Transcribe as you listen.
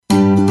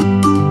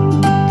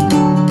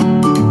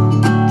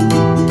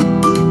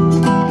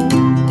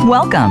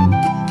Welcome.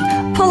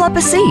 Pull up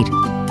a seat,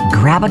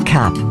 grab a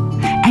cup,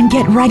 and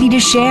get ready to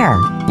share,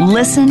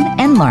 listen,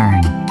 and learn.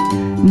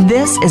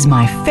 This is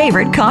My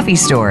Favorite Coffee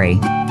Story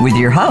with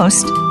your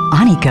host,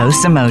 Aniko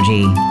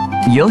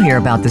Samoji. You'll hear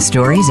about the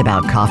stories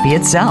about coffee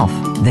itself,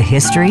 the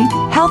history,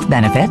 health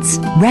benefits,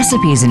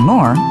 recipes, and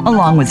more,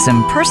 along with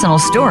some personal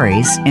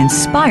stories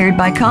inspired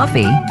by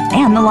coffee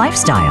and the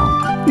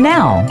lifestyle.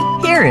 Now,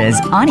 here is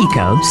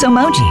Aniko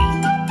Samoji.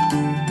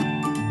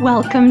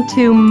 Welcome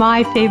to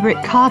My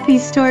Favorite Coffee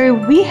Story.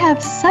 We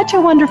have such a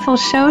wonderful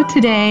show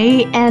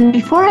today. And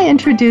before I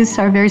introduce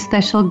our very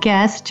special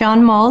guest,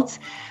 John Moltz,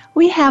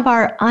 we have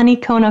our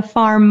Anikona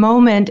Farm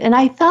moment. And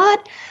I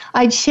thought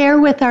I'd share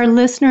with our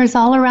listeners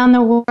all around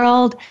the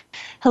world,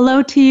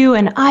 hello to you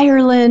in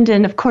Ireland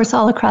and, of course,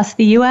 all across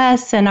the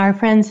U.S. and our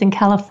friends in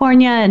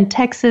California and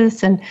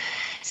Texas and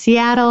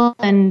Seattle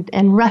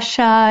and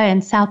Russia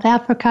and South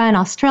Africa and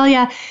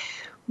Australia.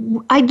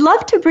 I'd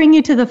love to bring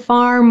you to the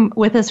farm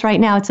with us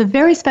right now. It's a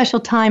very special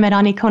time at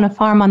Anikona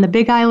Farm on the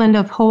big island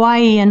of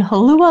Hawaii in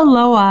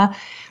Holualoa,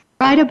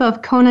 right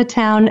above Kona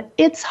Town.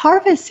 It's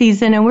harvest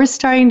season, and we're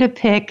starting to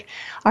pick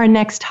our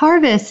next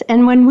harvest.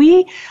 And when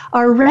we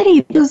are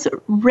ready, those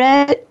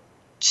red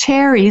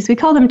cherries, we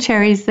call them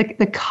cherries,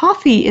 the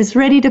coffee is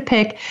ready to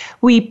pick.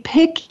 We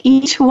pick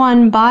each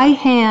one by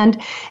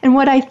hand. And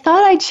what I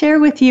thought I'd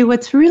share with you,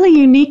 what's really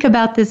unique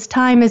about this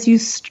time as you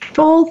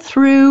stroll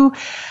through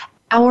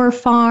our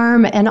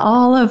farm and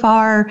all of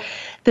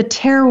the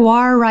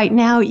terroir right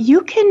now,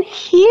 you can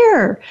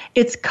hear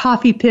it's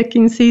coffee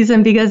picking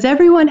season because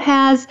everyone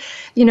has,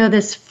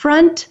 this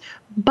front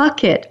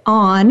bucket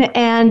on,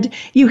 and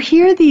you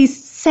hear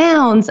these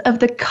sounds of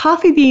the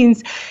coffee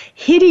beans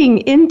hitting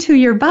into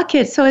your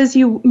bucket. So as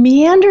you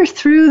meander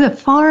through the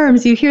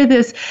farms, you hear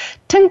this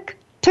tunk,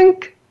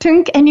 tunk,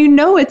 tunk, and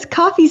it's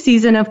coffee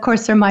season. Of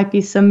course, there might be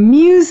some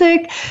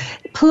music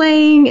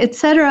playing,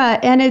 etc.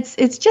 And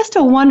it's just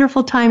a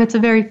wonderful time. It's a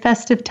very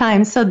festive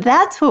time. So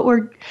that's what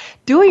we're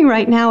doing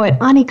right now at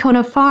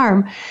Anikona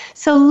Farm.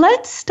 So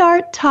let's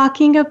start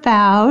talking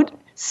about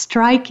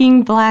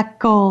striking black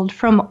gold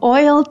from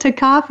oil to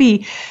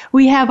coffee.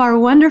 We have our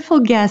wonderful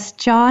guest,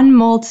 John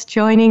Moltz,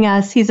 joining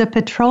us. He's a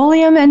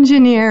petroleum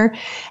engineer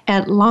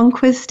at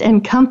Longquist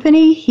and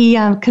Company. He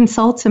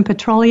consults in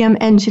petroleum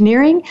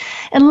engineering,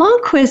 and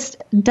Longquist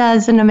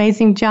does an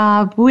amazing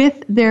job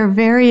with their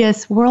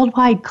various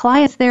worldwide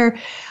clients. They're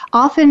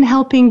often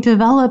helping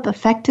develop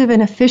effective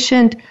and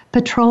efficient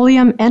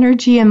petroleum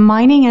energy and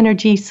mining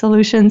energy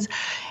solutions,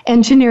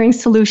 engineering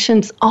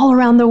solutions all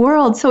around the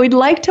world. So we'd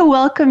like to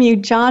welcome you,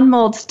 John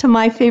Moltz, to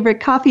My Favorite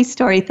Coffee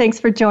Story. Thanks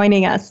for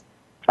joining us.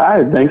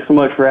 Hi, thanks so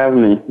much for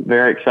having me.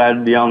 Very excited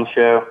to be on the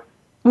show.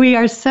 We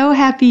are so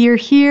happy you're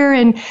here,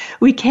 and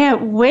we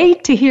can't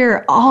wait to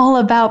hear all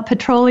about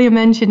petroleum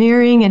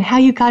engineering and how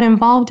you got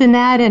involved in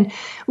that. And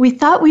we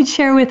thought we'd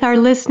share with our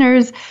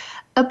listeners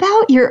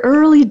about your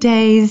early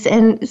days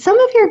and some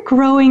of your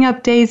growing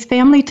up days,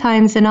 family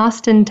times in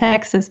Austin,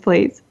 Texas,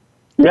 please.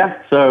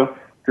 Yeah, so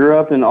grew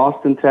up in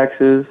Austin,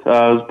 Texas.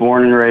 I was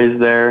born and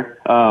raised there.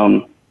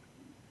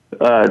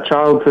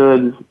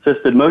 Childhood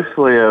consisted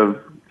mostly of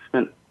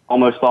spent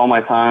almost all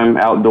my time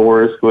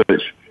outdoors,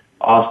 which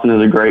Austin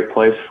is a great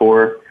place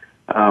for,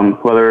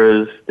 whether it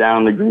was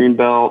down the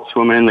Greenbelt,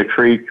 swimming in the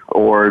creek,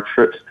 or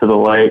trips to the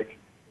lake.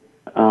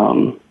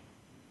 And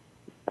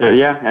I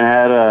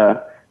had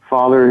a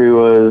father who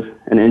was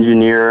an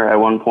engineer at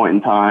one point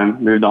in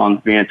time, moved on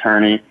to be an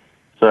attorney.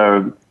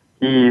 So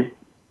he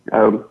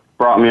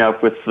brought me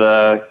up with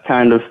the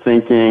kind of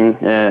thinking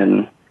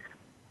and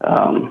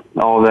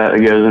all of that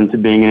goes into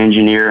being an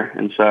engineer.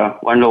 And so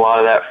learned a lot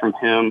of that from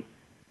him,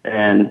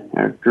 and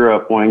I grew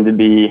up wanting to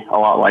be a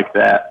lot like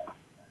that.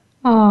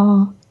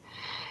 Oh,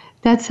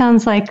 that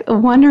sounds like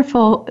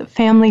wonderful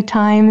family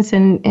times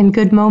and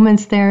good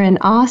moments there in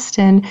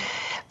Austin.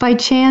 By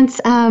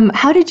chance,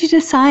 how did you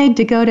decide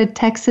to go to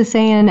Texas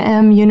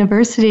A&M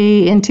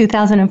University in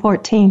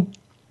 2014?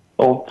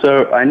 Well,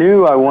 so I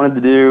knew I wanted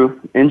to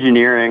do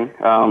engineering.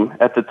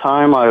 At the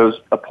time, I was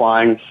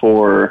applying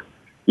for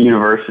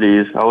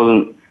universities. I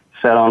wasn't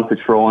set on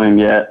petroleum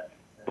yet,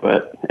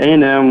 but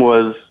A&M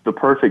was the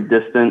perfect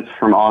distance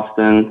from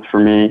Austin for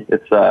me.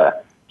 It's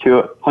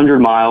 200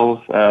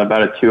 miles,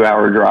 about a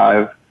 2-hour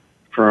drive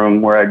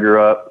from where I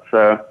grew up.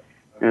 So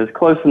it was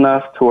close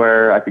enough to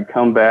where I could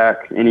come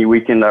back any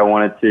weekend I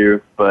wanted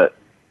to, but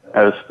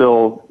I was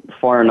still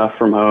far enough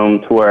from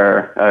home to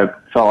where I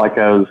felt like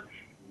I was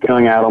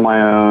going out on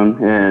my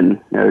own and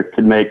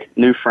could make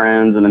new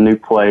friends in a new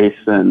place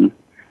and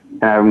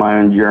have my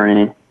own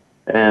journey.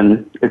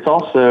 And it's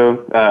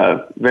also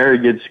a very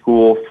good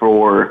school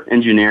for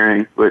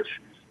engineering, which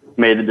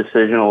made the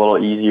decision a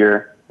little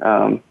easier.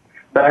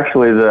 It's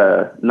actually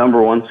the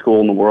number one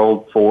school in the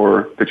world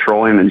for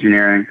petroleum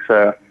engineering,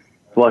 so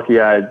lucky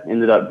I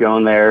ended up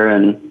going there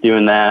and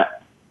doing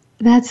that.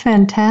 That's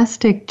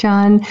fantastic,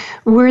 John.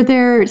 Were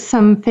there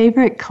some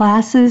favorite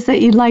classes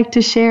that you'd like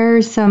to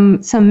share,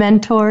 some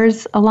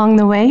mentors along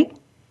the way?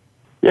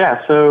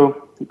 Yeah,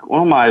 so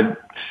one of my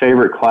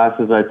favorite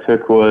classes I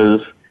took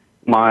was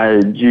my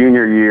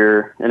junior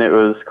year, and it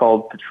was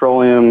called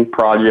Petroleum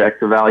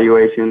Project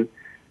Evaluation.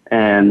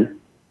 And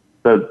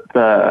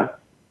the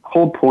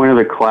whole point of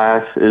the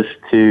class is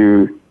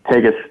to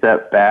take a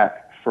step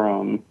back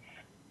from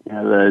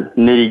the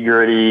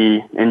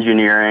nitty-gritty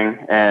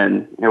engineering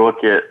and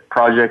look at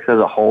projects as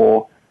a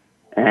whole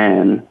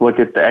and look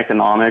at the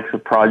economics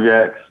of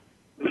projects.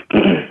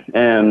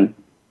 And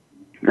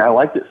I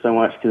liked it so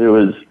much because it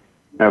was,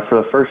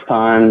 for the first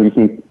time, you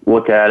can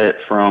look at it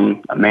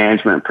from a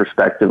management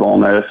perspective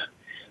almost.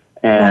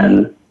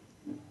 And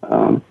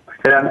I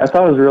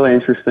thought it was really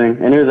interesting.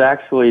 And it was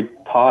actually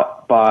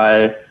taught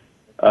by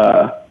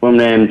a woman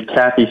named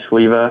Kathy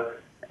Sleva.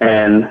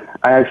 And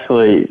I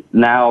actually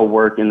now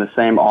work in the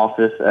same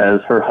office as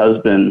her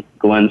husband,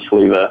 Glenn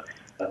Sleva.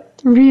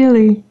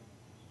 Really?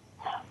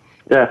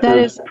 Yeah, that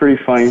is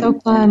pretty funny. So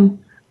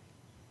fun.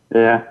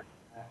 Yeah.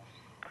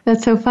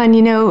 That's so fun.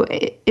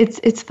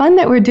 It's fun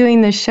that we're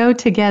doing this show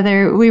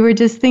together. We were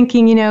just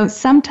thinking,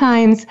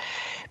 sometimes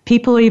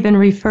people even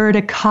refer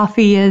to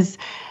coffee as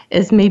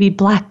maybe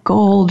black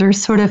gold or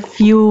sort of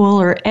fuel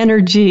or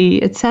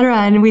energy, et cetera.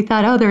 And we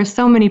thought, there are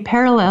so many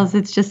parallels.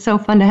 It's just so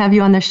fun to have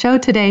you on the show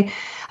today.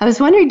 I was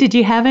wondering, did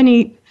you have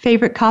any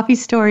favorite coffee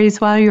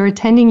stories while you were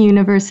attending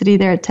university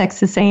there at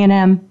Texas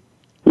A&M?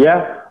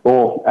 Yeah,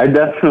 well, I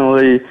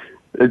definitely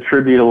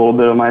attribute a little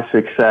bit of my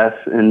success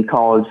in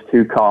college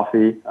to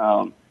coffee.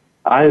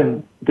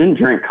 I didn't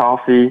drink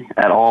coffee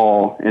at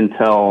all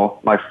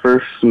until my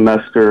first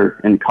semester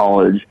in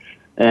college.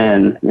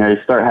 And, you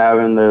start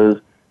having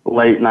those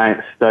late night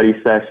study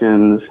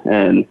sessions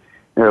and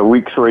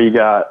weeks where you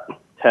got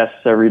tests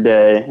every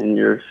day and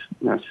you're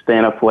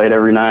staying up late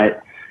every night.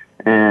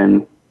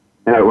 And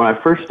when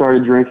I first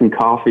started drinking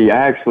coffee, I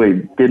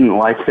actually didn't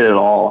like it at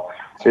all.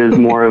 It was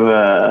more of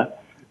a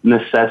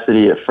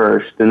necessity at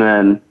first. And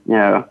then,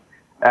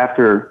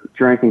 after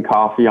drinking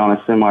coffee on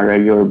a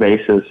semi-regular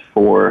basis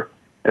for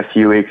a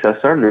few weeks, I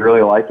started to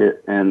really like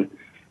it, and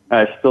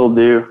I still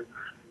do.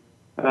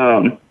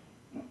 So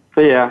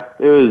yeah,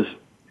 it was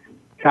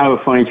kind of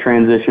a funny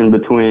transition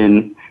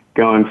between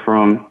going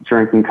from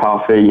drinking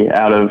coffee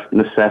out of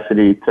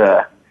necessity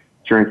to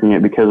drinking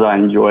it because I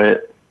enjoy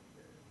it.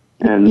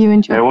 And you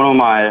enjoy it? One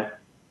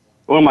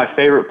of my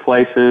favorite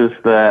places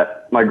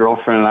that my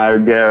girlfriend and I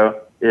would go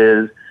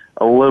is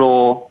a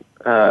little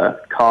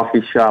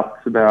coffee shop.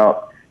 It's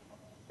about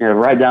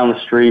right down the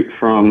street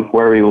from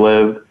where we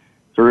live.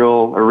 It's a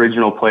real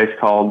original place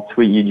called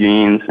Sweet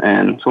Eugene's,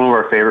 and it's one of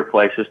our favorite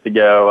places to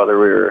go, whether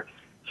we were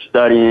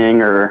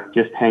studying or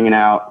just hanging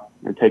out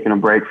or taking a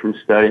break from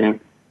studying.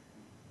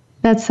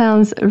 That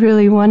sounds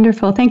really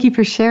wonderful. Thank you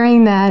for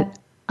sharing that.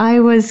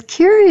 I was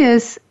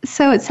curious,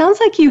 so it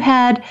sounds like you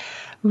had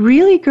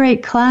really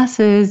great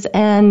classes,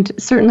 and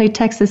certainly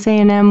Texas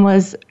A&M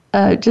was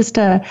just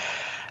a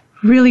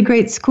really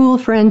great school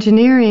for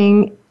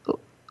engineering.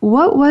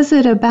 What was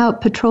it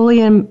about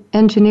petroleum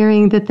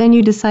engineering that then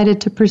you decided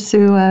to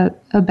pursue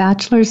a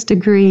bachelor's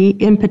degree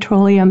in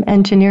petroleum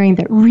engineering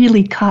that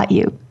really caught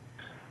you?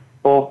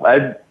 Well,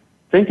 I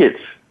think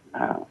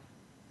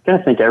I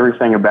think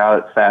everything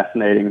about it's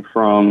fascinating,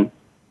 from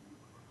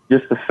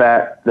just the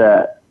fact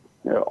that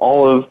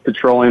all of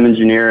petroleum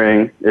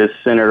engineering is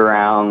centered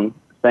around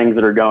things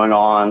that are going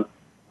on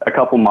a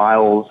couple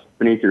miles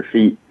beneath your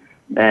feet.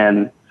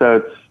 And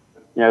so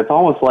it's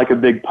almost like a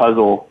big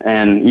puzzle,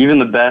 and even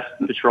the best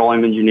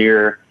petroleum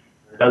engineer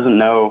doesn't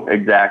know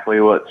exactly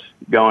what's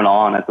going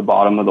on at the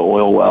bottom of the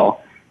oil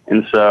well.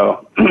 And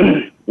so,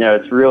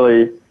 it's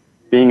really,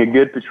 being a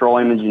good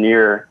petroleum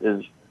engineer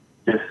is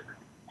just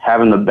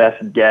having the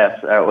best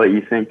guess at what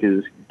you think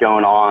is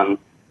going on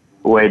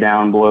way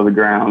down below the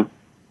ground.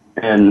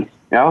 And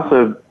I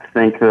also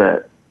think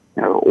that,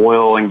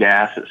 oil and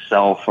gas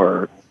itself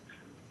are,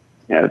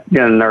 going to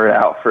nerd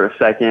out for a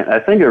second. I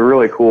think they're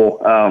really cool.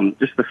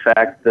 Just the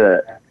fact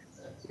that,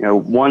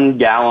 1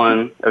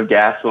 gallon of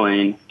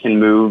gasoline can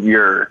move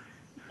your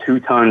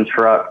 2-ton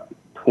truck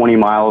 20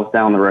 miles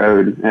down the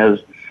road. It has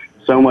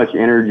so much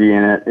energy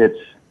in it. It's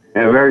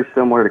very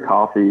similar to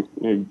coffee.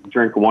 You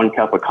drink 1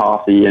 cup of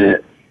coffee and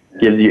it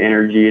gives you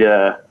energy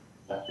to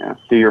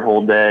do your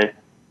whole day.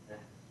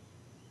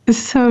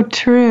 So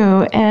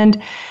true.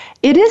 And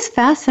it is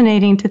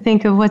fascinating to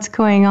think of what's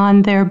going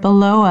on there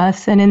below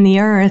us and in the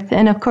earth.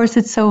 And of course,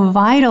 it's so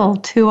vital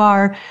to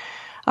our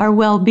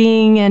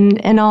well-being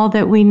and all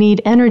that we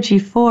need energy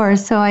for.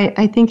 So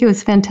I think it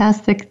was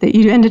fantastic that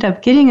you ended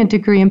up getting a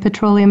degree in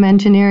petroleum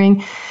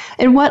engineering.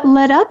 And what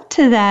led up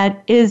to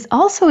that is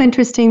also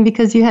interesting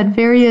because you had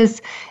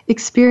various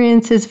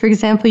experiences. For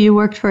example, you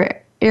worked for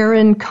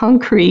Aaron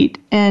Concrete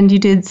and you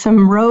did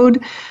some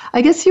road.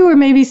 I guess you were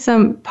maybe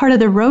some part of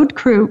the road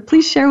crew.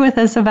 Please share with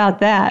us about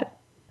that.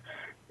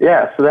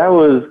 Yeah, so that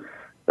was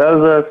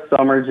a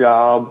summer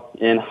job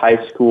in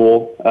high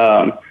school.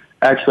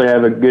 Actually, I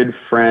have a good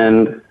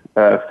friend,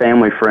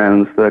 family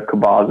friends, the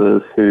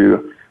Cabazas,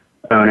 who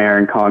own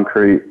Aaron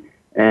Concrete.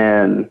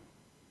 And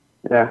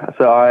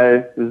so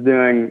I was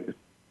doing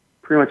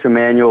pretty much a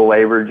manual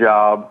labor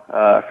job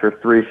for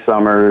 3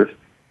 summers.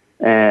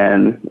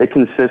 And it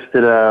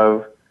consisted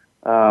of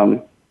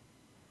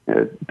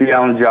be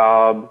on the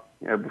job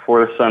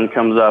before the sun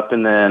comes up,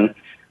 and then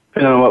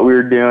depending on what we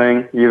were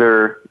doing,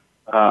 either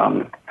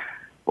a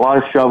lot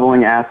of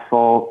shoveling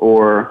asphalt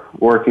or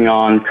working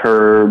on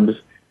curbs.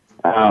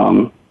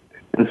 And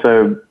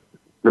so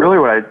really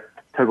what I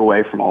took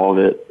away from all of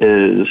it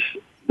is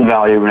the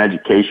value of an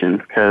education,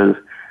 because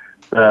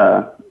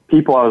the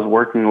people I was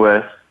working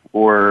with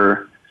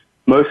were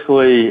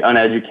mostly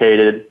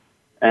uneducated,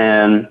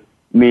 and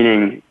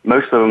meaning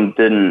most of them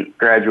didn't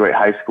graduate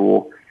high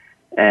school.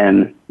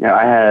 And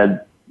I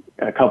had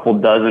a couple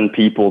dozen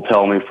people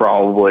tell me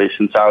probably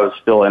since I was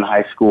still in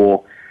high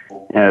school,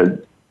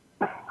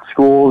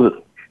 school is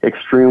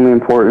extremely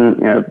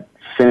important.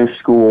 Finish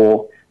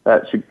school,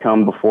 that should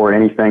come before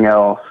anything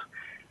else.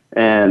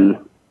 And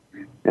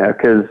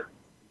because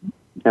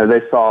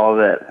they saw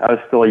that I was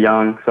still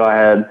young, so I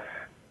had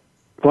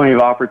plenty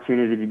of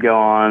opportunity to go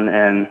on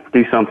and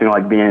do something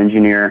like be an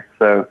engineer.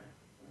 So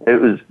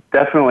it was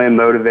definitely a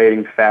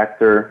motivating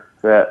factor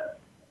that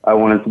I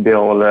wanted to be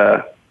able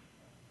to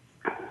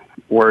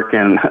work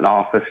in an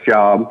office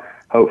job,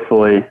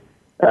 hopefully,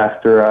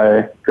 after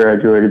I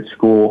graduated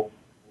school.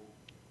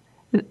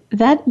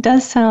 That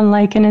does sound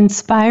like an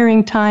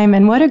inspiring time,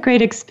 and what a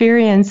great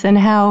experience, and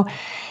how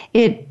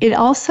it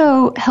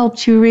also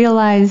helped you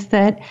realize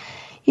that,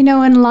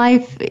 in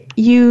life,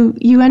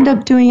 you end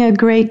up doing a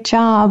great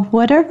job,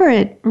 whatever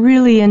it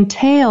really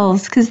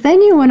entails, because then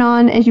you went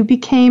on and you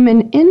became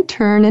an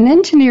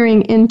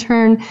engineering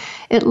intern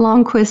at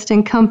Longquist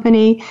and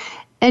Company,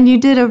 and you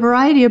did a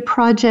variety of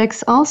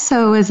projects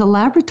also as a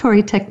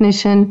laboratory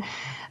technician,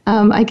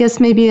 I guess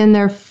maybe in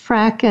their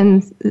frac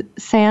and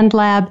sand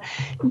lab.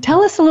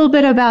 Tell us a little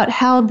bit about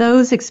how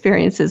those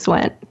experiences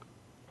went.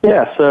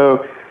 Yeah,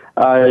 so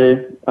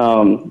I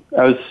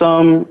was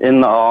some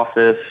in the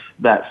office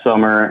that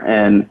summer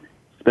and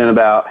spent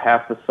about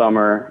half the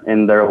summer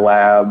in their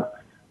lab.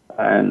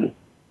 And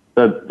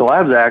the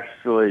lab's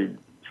actually,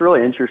 it's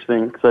really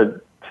interesting because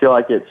I feel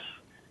like it's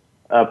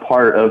a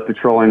part of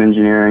petroleum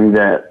engineering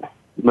that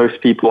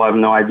most people have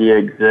no idea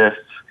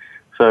exists.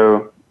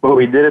 So what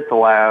we did at the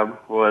lab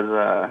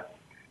was,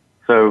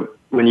 so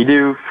when you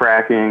do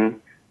fracking,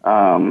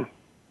 how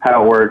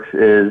it works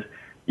is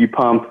you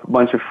pump a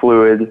bunch of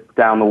fluid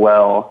down the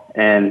well,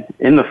 and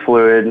in the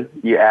fluid,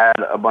 you add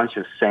a bunch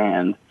of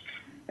sand.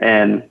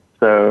 And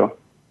so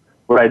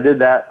what I did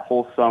that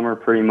whole summer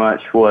pretty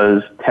much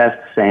was test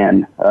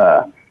sand.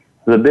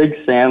 The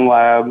big sand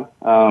lab,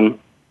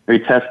 we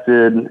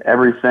tested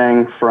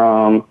everything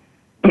from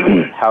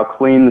how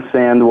clean the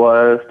sand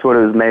was to what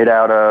it was made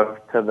out of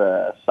to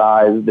the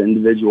size of the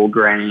individual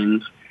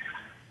grains.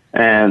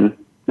 And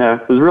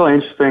it was really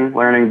interesting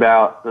learning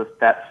about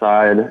that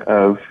side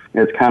of,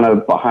 it's kind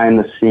of behind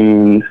the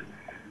scenes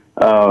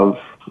of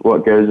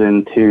what goes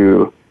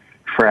into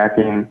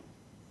fracking.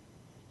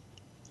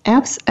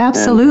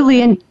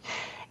 Absolutely.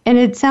 And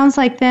it sounds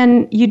like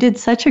then you did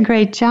such a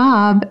great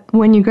job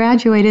when you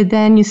graduated,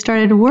 then you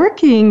started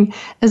working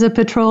as a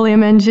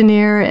petroleum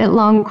engineer at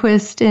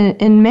Longquist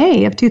in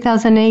May of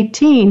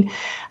 2018.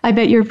 I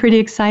bet you're pretty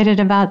excited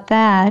about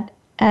that.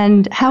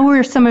 And how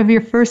were some of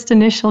your first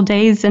initial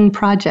days and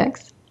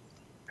projects?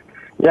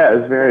 Yeah,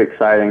 it was very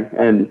exciting.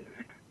 And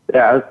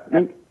I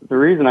think the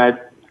reason I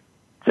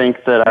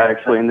think that I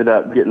actually ended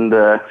up getting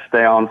to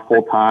stay on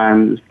full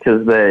time is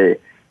because they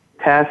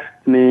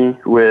tasked me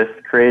with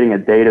creating a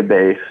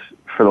database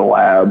for the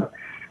lab.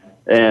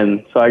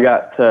 And so I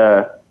got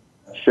to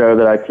show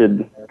that I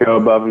could go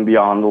above and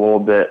beyond a little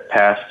bit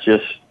past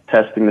just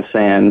testing the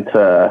sand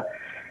to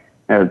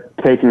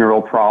taking a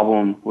real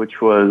problem,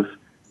 which was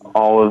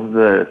all of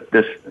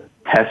this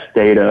test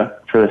data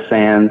for the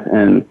sand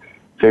and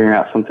figuring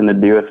out something to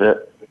do with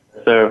it.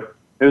 So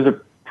it was a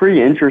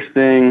pretty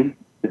interesting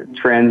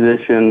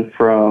transition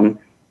from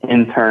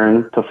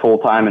intern to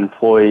full-time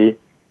employee.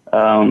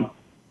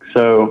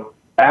 So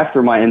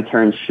after my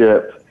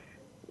internship,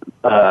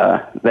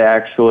 they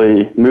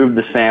actually moved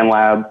the sand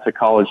lab to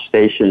College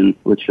Station,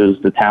 which was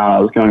the town I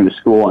was going to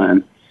school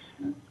in.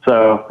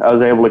 So I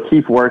was able to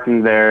keep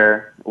working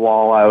there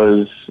while I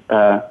was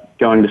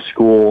going to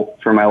school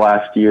for my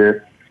last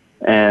year.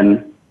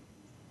 And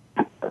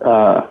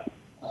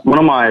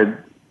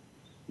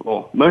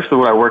most of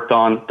what I worked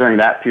on during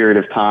that period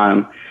of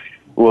time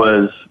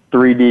was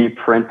 3D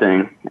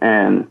printing.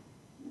 And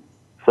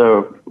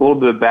so a little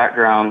bit of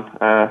background,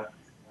 a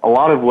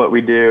lot of what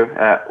we do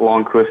at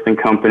Longquist and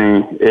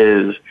Company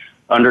is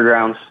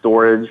underground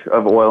storage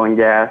of oil and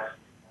gas.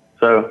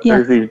 So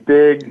There's these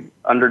big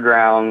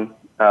underground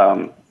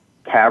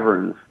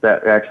caverns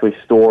that actually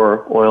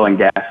store oil and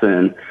gas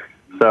in.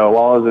 So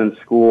while I was in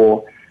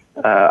school,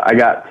 I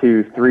got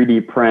to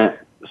 3D print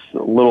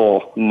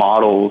little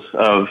models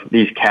of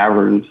these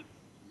caverns.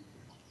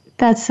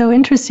 That's so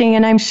interesting,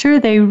 and I'm sure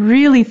they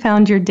really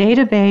found your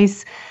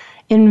database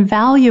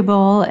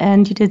invaluable,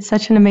 and you did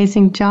such an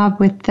amazing job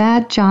with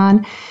that,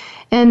 John.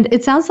 And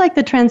it sounds like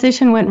the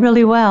transition went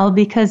really well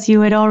because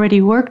you had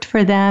already worked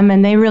for them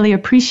and they really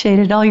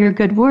appreciated all your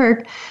good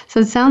work. So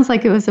it sounds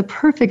like it was a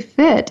perfect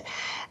fit.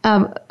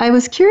 I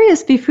was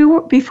curious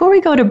before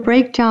we go to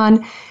break,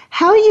 John,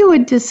 how you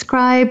would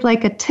describe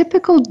like a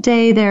typical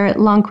day there at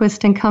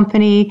Lundquist and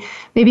Company,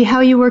 maybe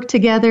how you work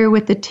together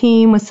with the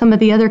team, with some of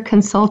the other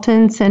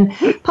consultants, and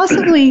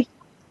possibly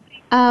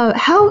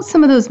how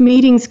some of those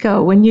meetings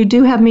go when you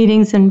do have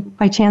meetings and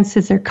by chance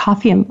is there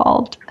coffee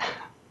involved?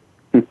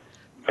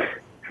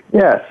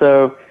 Yeah,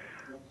 so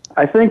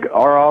I think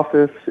our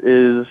office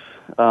is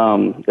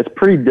it's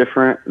pretty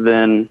different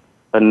than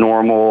a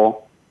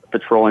normal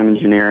petroleum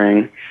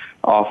engineering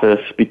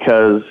office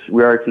because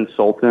we are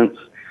consultants.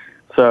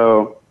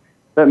 So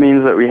that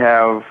means that we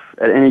have,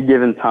 at any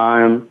given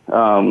time,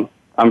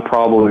 I'm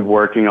probably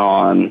working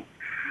on,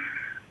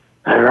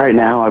 right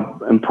now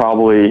I'm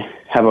probably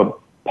have a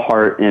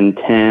part in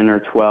 10 or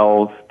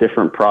 12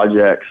 different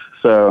projects.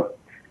 So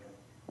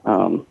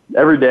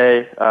every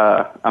day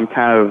I'm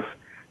kind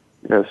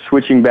of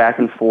switching back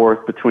and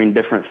forth between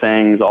different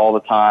things all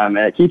the time,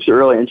 and it keeps it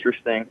really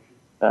interesting.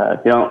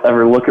 You don't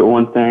ever look at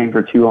one thing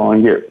for too long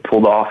and get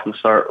pulled off and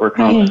start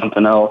working on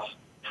something else.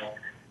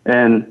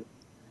 And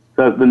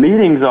the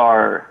meetings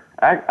are,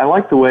 I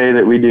like the way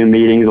that we do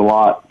meetings a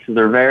lot because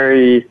they're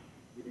very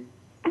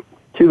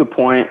to the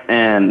point,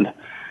 and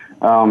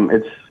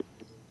it's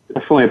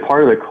definitely a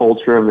part of the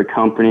culture of the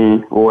company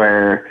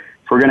where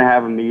if we're going to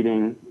have a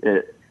meeting,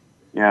 it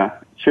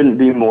shouldn't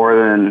be more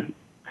than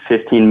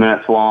 15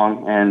 minutes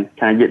long and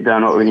kind of get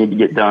done what we need to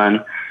get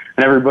done.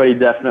 And everybody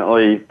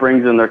definitely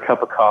brings in their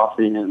cup of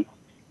coffee and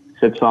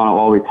sips on it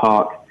while we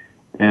talk.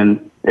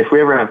 And if we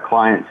ever have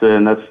clients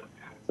in, that's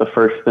the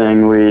first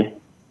thing we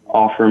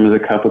offer them is a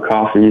cup of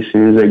coffee as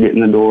soon as they get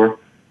in the door.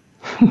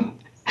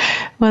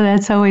 Well,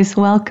 that's always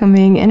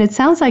welcoming. And it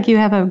sounds like you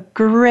have a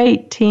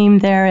great team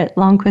there at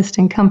Lundquist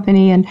and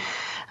Company, and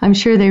I'm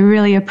sure they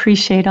really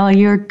appreciate all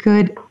your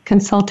good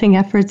consulting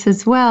efforts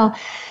as well.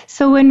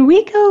 So when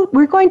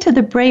we're going to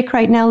the break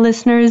right now,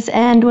 listeners,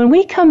 and when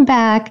we come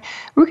back,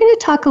 we're going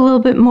to talk a little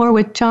bit more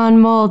with John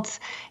Moltz.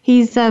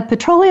 He's a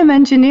petroleum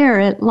engineer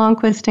at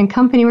Lundquist and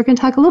Company. We're going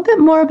to talk a little bit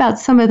more about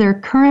some of their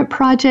current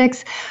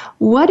projects,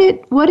 what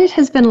it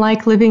has been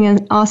like living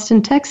in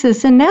Austin,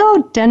 Texas, and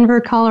now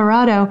Denver,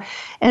 Colorado,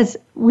 as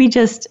we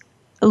just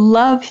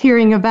love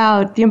hearing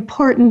about the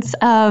importance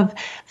of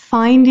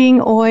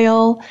finding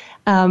oil,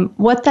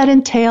 what that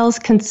entails,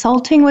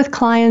 consulting with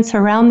clients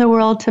around the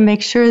world to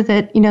make sure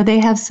that they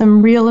have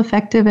some real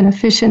effective and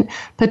efficient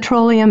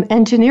petroleum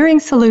engineering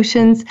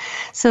solutions.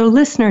 So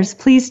listeners,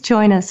 please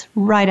join us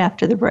right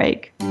after the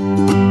break.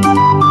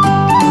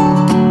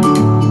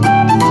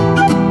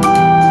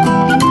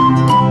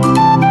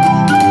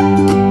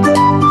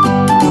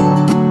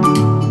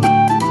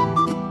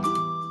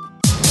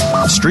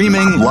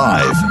 Streaming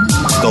live,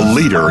 the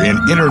leader in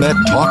Internet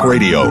talk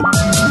radio,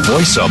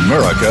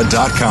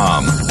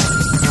 voiceamerica.com.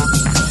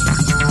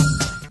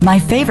 My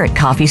favorite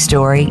coffee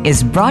story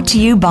is brought to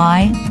you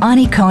by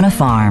Anikona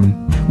Farm,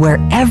 where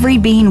every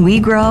bean we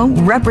grow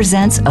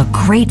represents a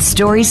great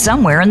story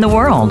somewhere in the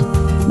world.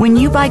 When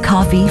you buy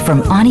coffee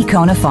from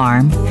Anikona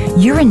Farm,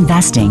 you're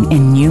investing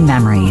in new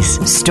memories,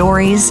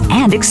 stories,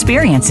 and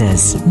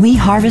experiences. We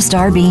harvest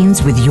our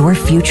beans with your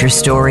future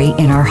story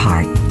in our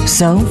heart.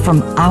 So,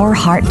 from our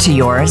heart to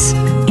yours,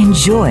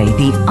 enjoy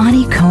the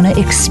Anikona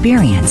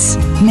experience.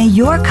 May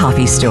your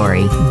coffee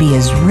story be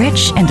as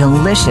rich and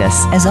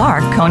delicious as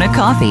our Kona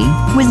coffee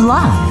with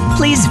love.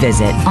 Please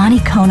visit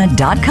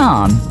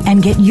Anikona.com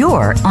and get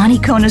your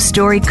Anikona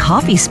Story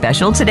coffee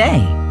special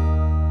today.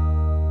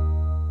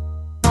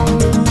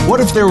 What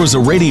if there was a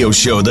radio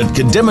show that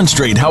could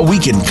demonstrate how we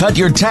can cut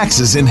your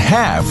taxes in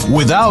half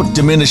without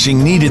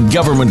diminishing needed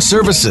government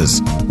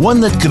services?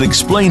 One that could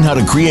explain how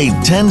to create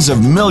tens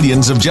of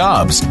millions of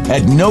jobs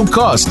at no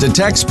cost to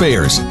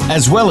taxpayers,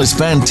 as well as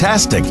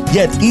fantastic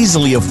yet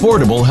easily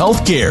affordable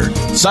health care.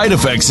 Side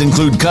effects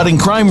include cutting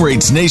crime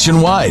rates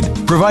nationwide,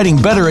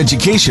 providing better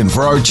education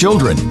for our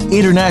children,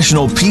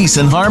 international peace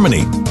and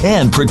harmony,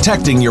 and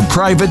protecting your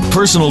private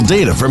personal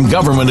data from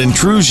government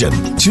intrusion.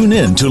 Tune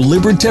in to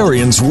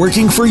Libertarians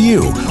Working for You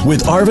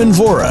with Arvin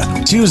Vora,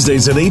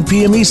 Tuesdays at 8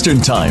 p.m.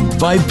 Eastern Time,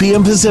 5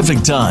 p.m.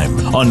 Pacific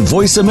Time on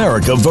Voice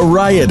America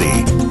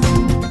Variety.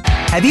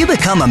 Have you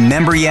become a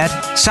member yet?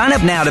 Sign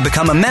up now to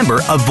become a member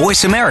of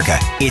Voice America.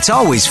 It's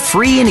always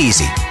free and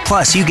easy.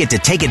 Plus, you get to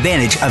take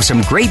advantage of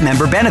some great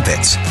member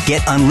benefits.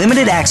 Get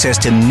unlimited access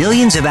to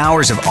millions of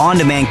hours of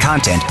on-demand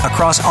content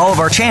across all of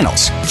our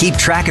channels. Keep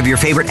track of your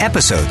favorite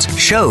episodes,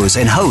 shows,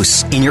 and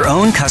hosts in your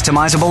own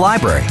customizable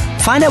library.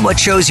 Find out what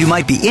shows you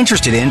might be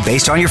interested in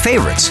based on your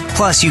favorites.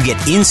 Plus, you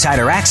get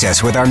insider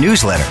access with our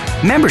newsletter.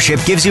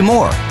 Membership gives you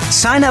more.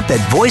 Sign up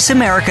at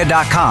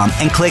voiceamerica.com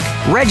and click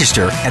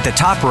register at the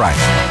top right.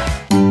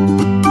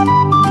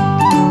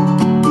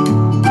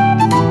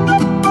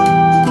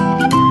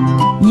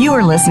 You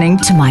are listening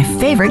to My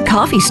Favorite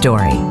Coffee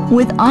Story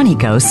with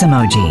Aniko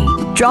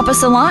Samoji. Drop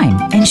us a line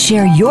and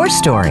share your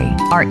story.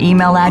 Our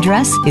email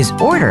address is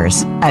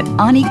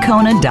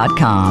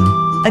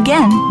orders@anikona.com.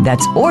 Again,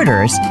 that's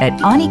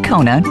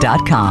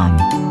orders@anikona.com.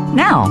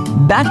 Now,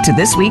 back to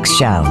this week's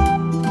show.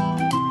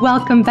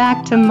 Welcome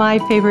back to My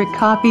Favorite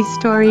Coffee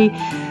Story.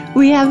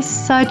 We have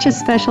such a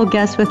special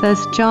guest with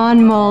us,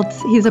 John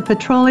Moltz. He's a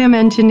petroleum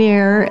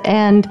engineer,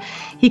 and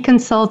he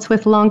consults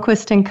with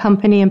Longquist and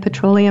Company in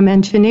petroleum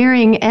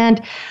engineering.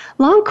 And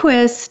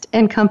Longquist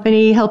and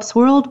Company helps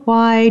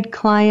worldwide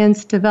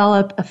clients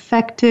develop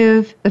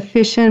effective,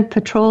 efficient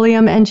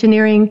petroleum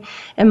engineering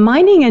and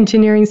mining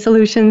engineering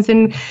solutions.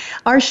 And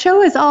our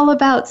show is all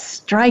about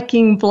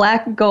striking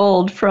black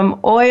gold from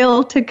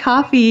oil to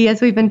coffee,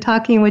 as we've been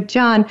talking with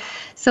John.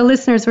 So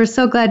listeners, we're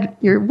so glad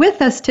you're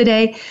with us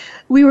today.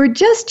 We were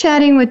just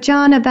chatting with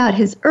John about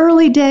his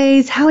early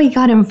days, how he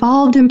got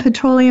involved in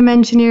petroleum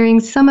engineering,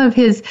 some of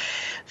his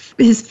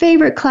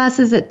favorite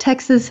classes at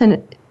Texas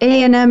and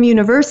A&M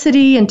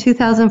University in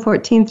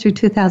 2014 through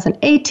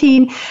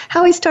 2018,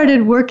 how he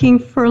started working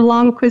for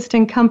Longquist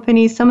and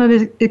Company, some of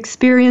his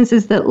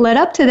experiences that led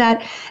up to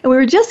that. And we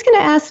were just going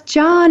to ask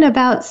John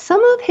about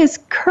some of his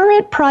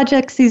current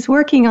projects he's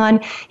working on.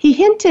 He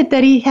hinted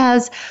that he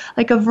has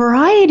like a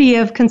variety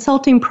of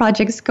consulting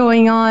projects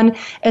going on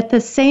at the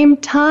same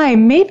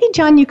time. Maybe,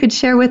 John, you could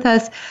share with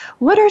us,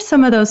 what are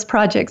some of those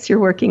projects you're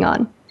working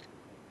on?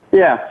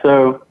 Yeah,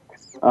 so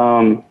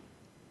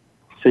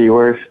see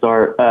where to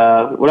start.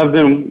 What I've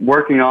been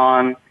working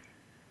on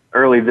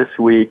early this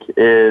week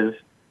is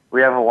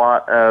we have a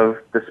lot of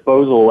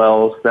disposal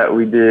wells that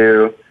we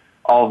do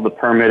all of the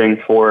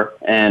permitting for.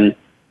 And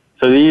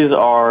so these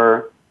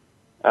are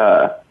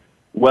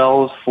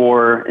wells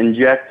for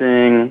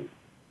injecting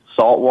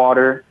salt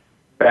water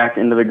back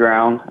into the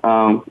ground.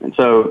 And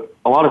so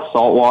a lot of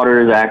salt water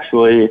is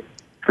actually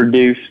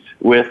produced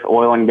with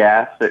oil and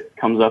gas that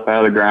comes up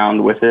out of the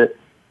ground with it.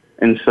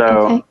 And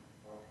so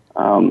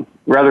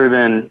rather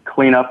than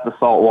clean up the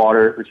salt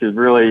water, which is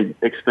really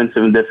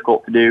expensive and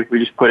difficult to do, we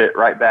just put it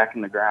right back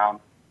in the ground.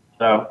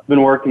 So I've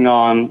been working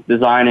on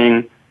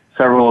designing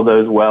several of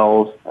those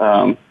wells.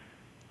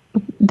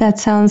 That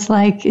sounds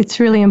like it's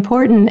really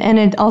important, and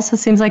it also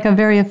seems like a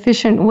very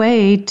efficient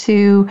way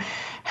to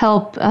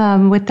help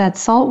with that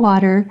salt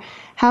water.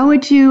 How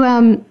would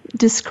you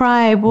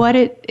describe what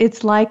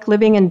it's like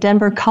living in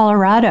Denver,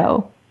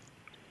 Colorado?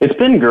 It's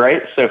been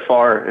great so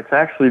far. It's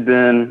actually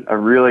been a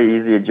really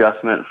easy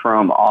adjustment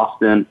from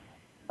Austin.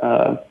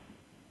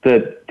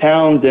 The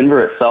town,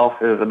 Denver itself,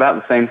 is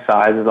about the same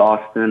size as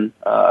Austin,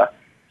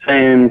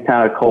 same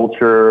kind of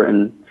culture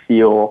and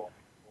feel,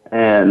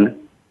 and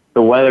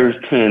the weather's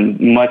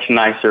been much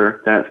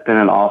nicer than it's been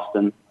in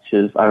Austin,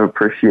 which I've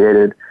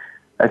appreciated.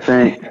 I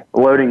think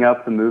loading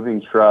up the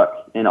moving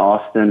truck in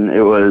Austin,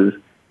 it was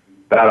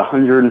about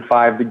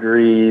 105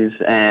 degrees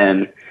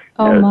and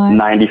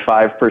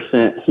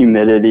 95%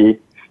 humidity.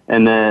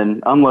 And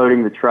then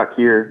unloading the truck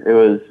here, it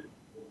was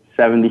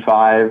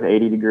 75,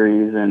 80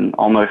 degrees and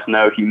almost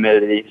no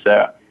humidity.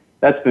 So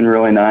that's been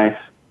really nice.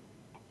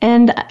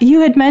 And you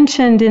had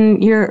mentioned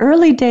in your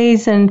early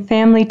days and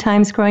family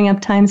times, growing up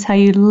times, how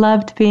you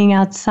loved being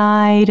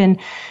outside and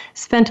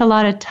spent a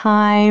lot of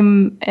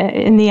time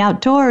in the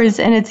outdoors.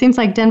 And it seems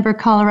like Denver,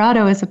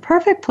 Colorado is a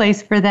perfect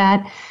place for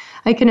that.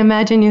 I can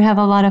imagine you have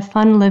a lot of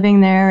fun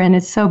living there, and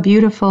it's so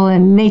beautiful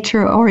and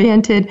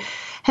nature-oriented.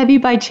 Have you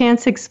by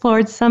chance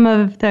explored some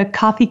of the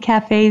coffee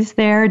cafes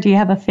there? Do you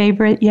have a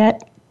favorite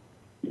yet?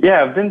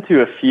 Yeah, I've been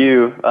to a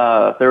few.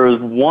 There was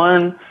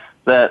one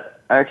that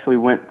I actually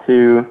went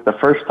to the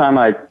first time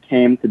I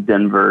came to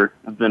Denver.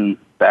 I've been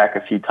back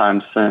a few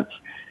times since.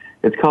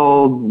 It's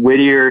called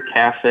Whittier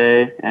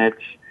Cafe, and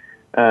it's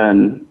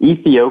an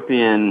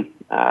Ethiopian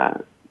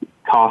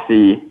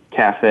coffee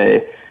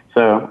cafe.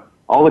 So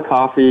all the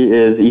coffee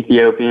is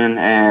Ethiopian,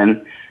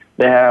 and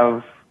they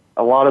have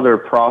a lot of their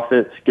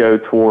profits go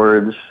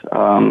towards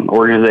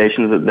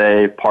organizations that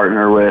they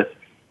partner with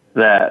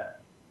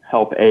that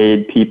help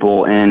aid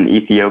people in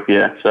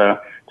Ethiopia. So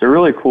it's a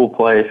really cool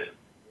place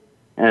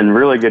and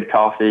really good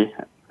coffee.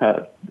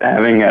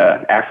 Having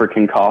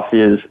African coffee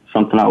is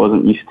something I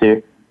wasn't used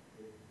to.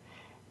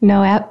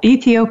 No,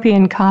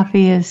 Ethiopian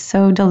coffee is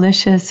so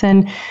delicious,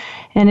 and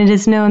it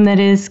is known that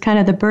it is kind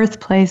of the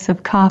birthplace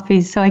of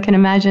coffee. So I can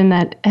imagine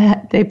that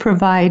they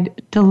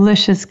provide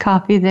delicious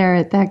coffee there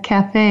at that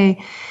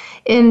cafe.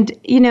 And,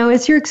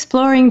 as you're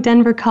exploring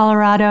Denver,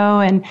 Colorado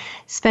and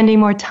spending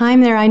more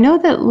time there, I know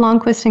that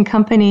Longquist and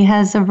Company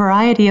has a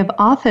variety of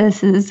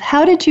offices.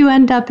 How did you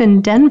end up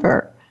in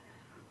Denver?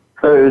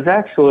 So it was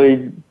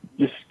actually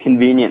just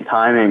convenient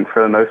timing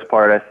for the most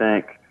part, I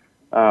think.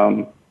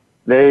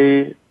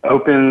 We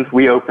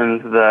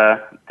opened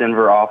the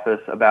Denver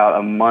office about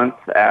a month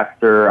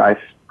after I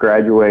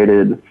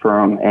graduated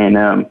from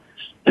A&M.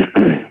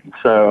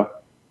 So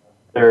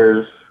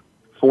there's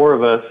 4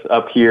 of us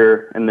up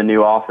here in the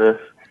new office,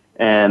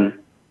 and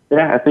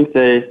I think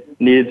they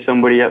needed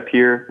somebody up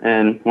here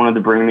and wanted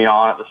to bring me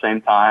on at the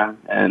same time,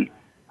 and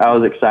I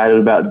was excited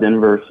about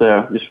Denver, so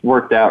it just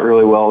worked out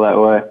really well that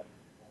way.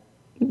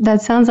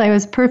 That sounds like it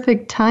was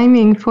perfect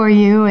timing for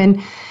you,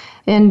 and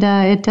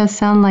it does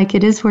sound like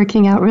it is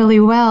working out really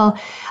well.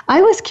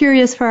 I was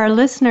curious for our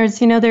listeners,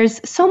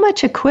 there's so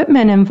much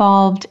equipment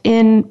involved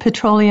in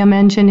petroleum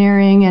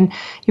engineering, and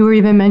you were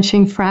even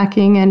mentioning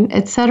fracking and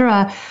et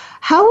cetera.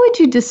 How would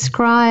you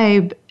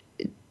describe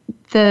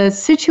the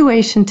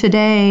situation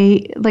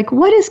today, like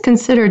what is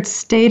considered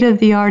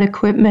state-of-the-art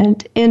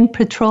equipment in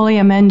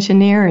petroleum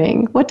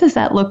engineering? What does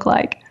that look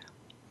like?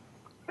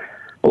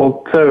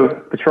 Well, so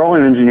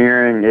petroleum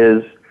engineering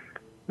is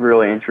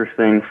really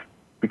interesting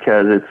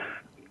because it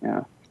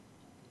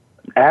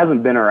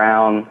hasn't been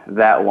around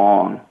that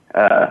long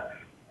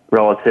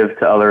relative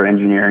to other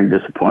engineering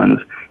disciplines.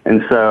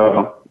 And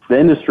so the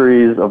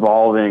industry is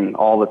evolving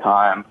all the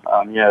time.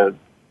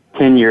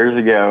 10 years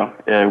ago,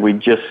 we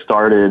just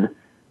started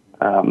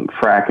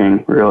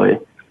fracking, really.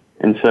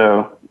 And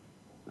so,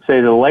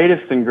 say the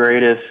latest and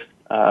greatest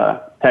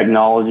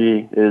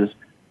technology is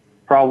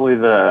probably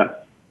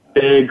the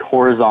big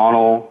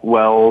horizontal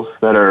wells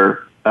that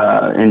are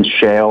in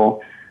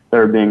shale that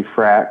are being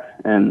fracked.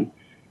 And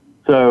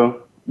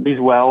so these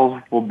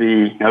wells will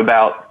be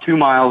about 2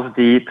 miles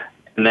deep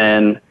and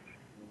then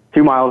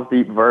 2 miles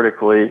deep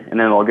vertically, and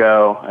then they'll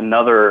go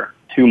another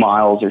 2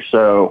 miles or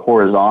so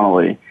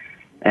horizontally.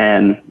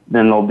 And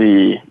then they'll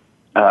be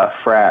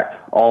fracked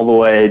all the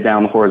way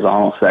down the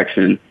horizontal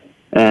section.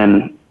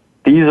 And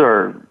these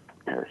are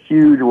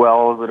huge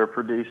wells that are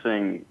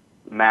producing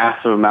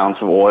massive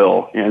amounts of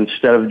oil. And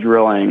instead of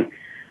drilling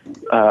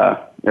 3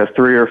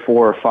 or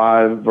 4 or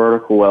 5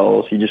 vertical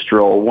wells, you just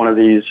drill one of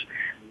these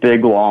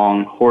big,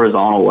 long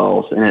horizontal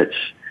wells. And it's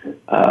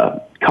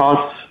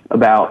costs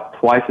about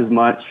twice as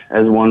much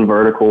as one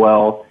vertical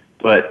well,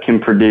 but can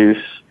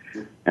produce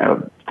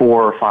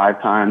 4 or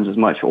 5 times as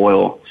much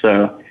oil.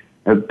 So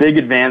big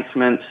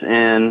advancements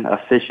in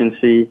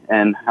efficiency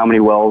and how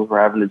many wells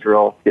we're having to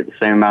drill to get the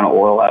same amount of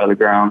oil out of the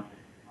ground.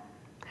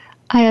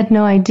 I had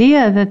no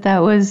idea that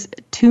that was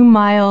 2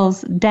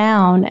 miles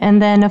down,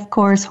 and then, of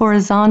course,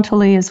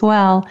 horizontally as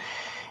well.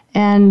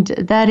 And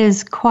that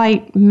is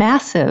quite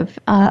massive.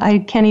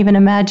 I can't even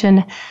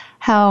imagine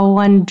how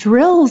one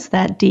drills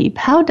that deep.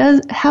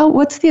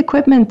 What's the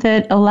equipment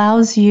that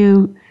allows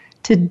you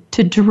to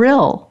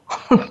drill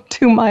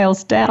 2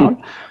 miles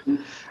down?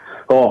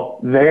 Oh,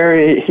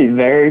 very,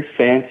 very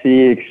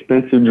fancy,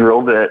 expensive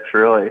drill bits,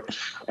 really.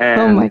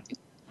 And oh my!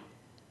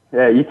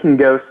 Yeah, you can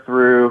go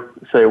through,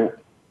 say,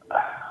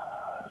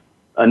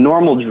 a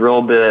normal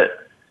drill bit.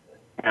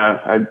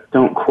 I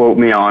don't quote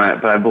me on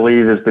it, but I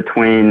believe is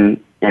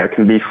between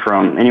can be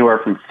from anywhere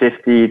from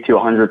 $50,000 to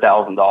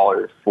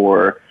 $100,000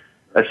 for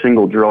a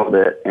single drill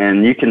bit,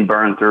 and you can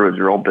burn through a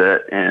drill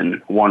bit in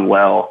one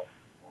well.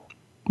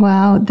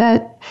 Wow,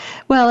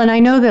 and I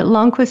know that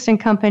Longquist and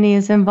Company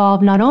is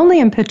involved not only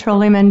in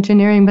petroleum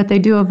engineering, but they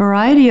do a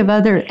variety of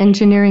other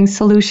engineering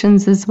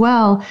solutions as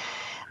well.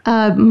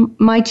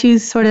 Might you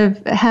sort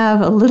of have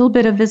a little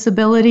bit of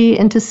visibility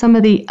into some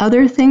of the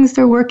other things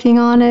they're working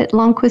on at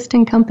Longquist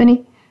and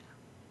Company?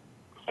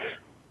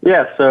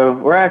 Yeah, so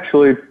we're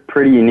actually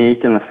pretty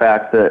unique in the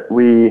fact that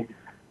we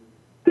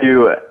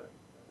do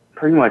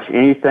pretty much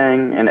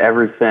anything and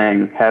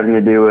everything having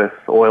to do with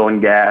oil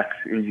and gas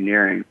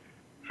engineering.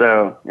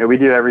 So we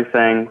do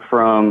everything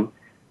from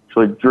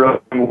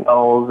drilling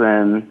wells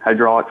and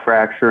hydraulic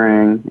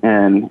fracturing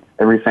and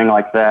everything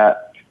like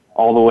that,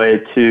 all the way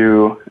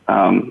to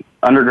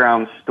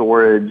underground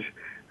storage,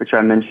 which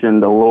I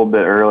mentioned a little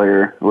bit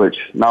earlier, which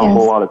not a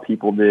whole lot of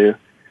people do.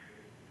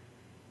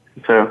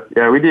 So,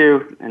 we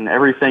do, and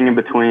everything in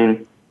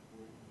between.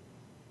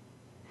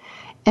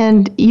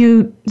 And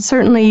you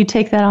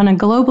take that on a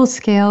global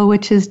scale,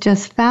 which is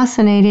just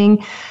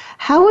fascinating.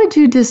 How would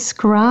you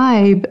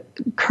describe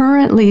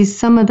currently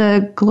some of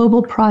the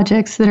global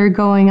projects that are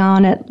going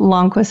on at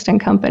Longquist and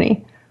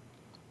Company?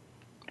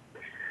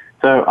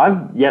 So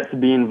I've yet to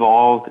be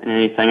involved in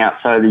anything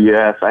outside of the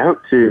U.S. I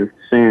hope to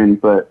soon,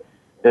 but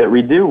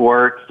we do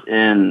work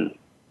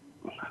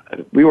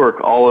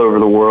all over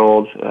the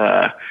world.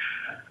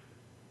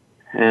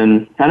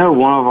 And I know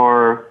one of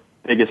our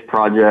biggest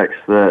projects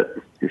that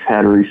we've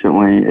had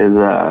recently is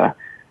a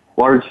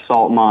large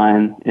salt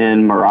mine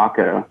in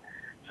Morocco.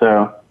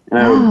 So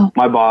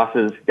my boss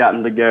has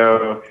gotten to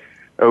go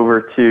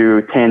over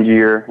to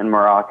Tangier in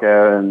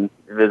Morocco and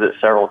visit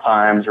several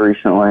times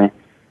recently.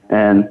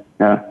 And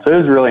so it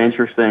was really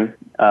interesting.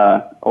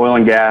 Oil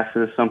and gas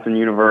is something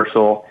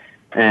universal,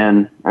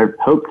 and I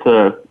hope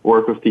to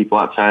work with people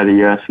outside of the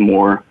U.S.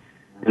 more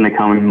in the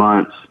coming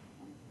months.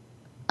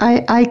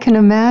 I can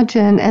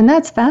imagine, and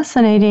that's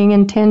fascinating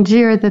in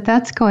Tangier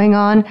that's going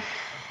on.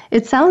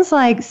 It sounds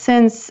like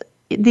since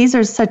these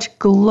are such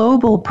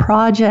global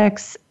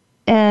projects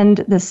and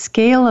the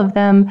scale of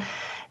them,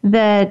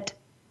 that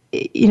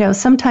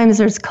sometimes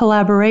there's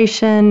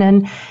collaboration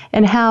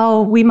and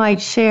how we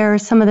might share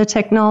some of the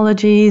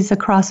technologies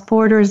across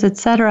borders, et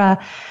cetera.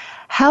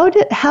 How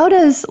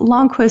does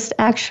Longquist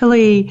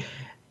actually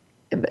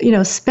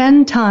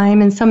spend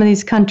time in some of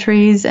these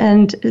countries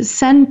and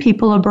send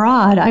people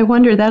abroad? I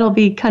wonder, that'll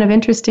be kind of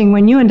interesting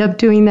when you end up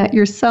doing that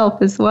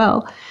yourself as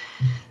well.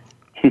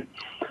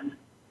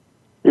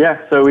 Yeah,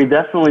 so we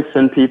definitely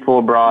send people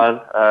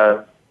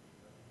abroad.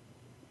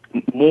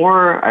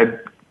 More, I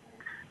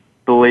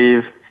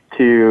believe,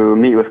 to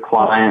meet with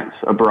clients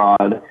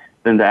abroad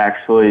than to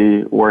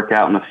actually work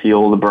out in the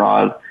field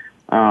abroad.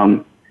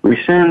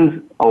 We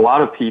send a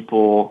lot of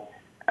people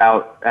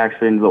out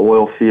actually into the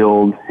oil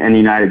field in the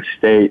United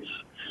States.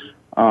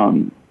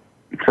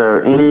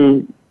 So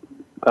any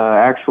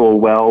actual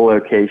well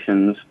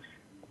locations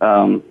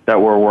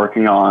that we're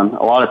working on,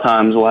 a lot of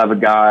times we'll have a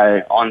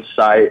guy on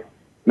site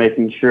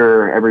making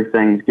sure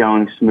everything's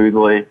going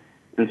smoothly.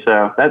 And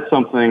so that's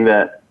something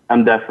that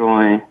I'm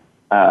definitely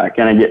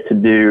going to get to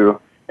do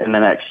in the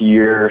next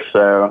year or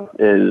so,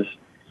 is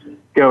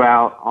go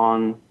out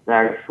on the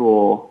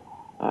actual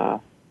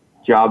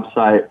job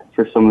site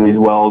for some of these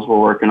wells we're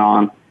working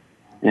on.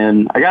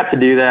 And I got to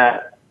do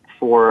that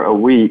for a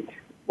week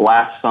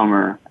last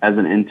summer as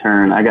an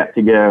intern. I got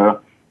to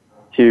go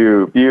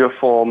to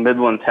beautiful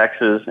Midland,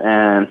 Texas,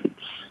 and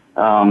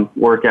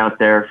work out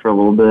there for a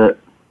little bit.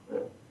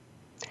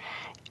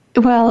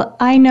 Well,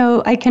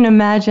 I can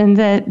imagine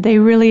that they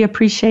really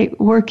appreciate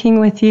working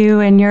with you,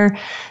 and your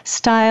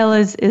style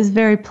is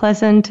very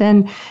pleasant,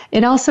 and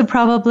it also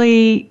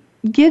probably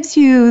gives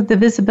you the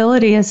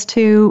visibility as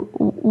to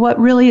what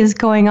really is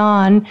going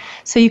on,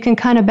 so you can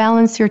kind of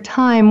balance your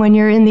time when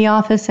you're in the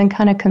office and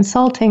kind of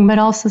consulting, but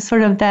also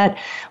sort of that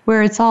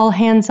where it's all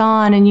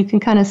hands-on and you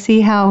can kind of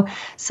see how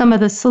some of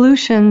the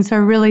solutions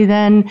are really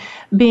then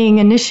being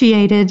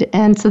initiated,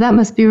 and so that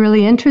must be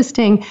really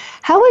interesting.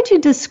 How would you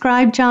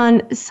describe,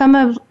 John, some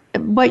of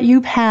what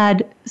you've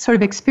had sort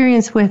of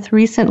experience with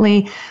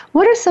recently?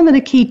 What are some of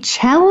the key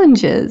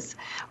challenges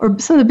or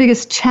some of the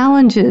biggest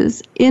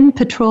challenges in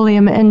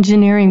petroleum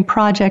engineering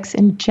projects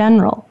in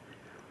general?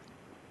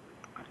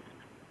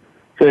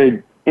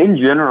 So in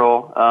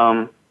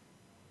general,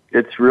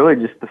 it's really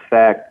just the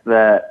fact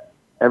that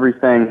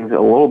everything's a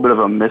little bit of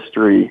a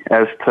mystery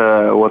as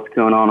to what's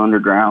going on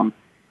underground.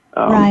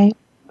 Right.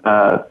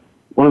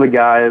 One of the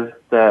guys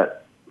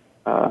that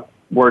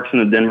works in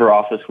the Denver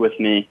office with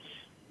me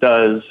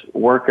does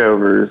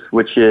workovers,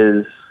 which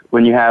is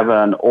when you have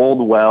an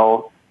old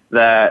well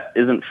that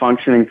isn't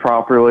functioning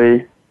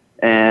properly,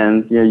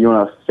 and you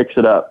want to fix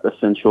it up,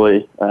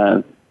 essentially,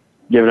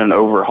 give it an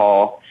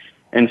overhaul.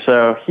 And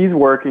so he's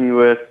working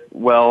with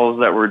wells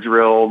that were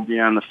drilled,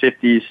 in the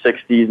 50s,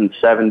 60s, and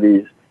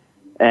 70s,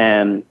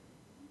 and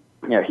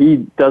he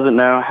doesn't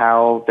know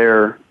how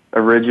they're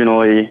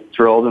originally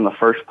drilled in the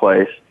first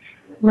place.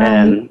 Right.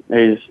 And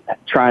he's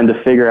trying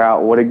to figure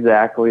out what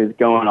exactly is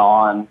going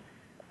on,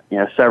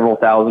 several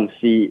thousand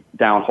feet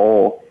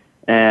downhole.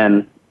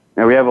 And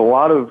we have a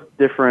lot of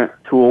different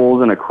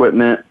tools and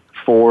equipment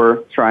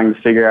for trying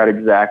to figure out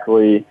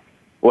exactly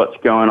what's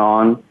going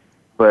on.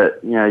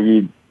 But,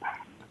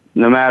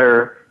 no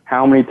matter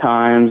how many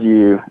times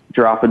you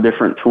drop a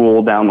different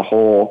tool down the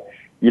hole,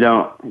 you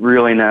don't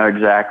really know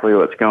exactly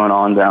what's going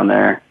on down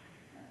there.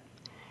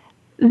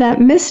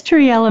 That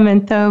mystery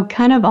element, though,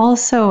 kind of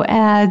also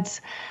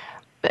adds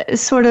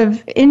sort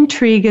of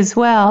intrigue as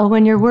well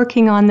when you're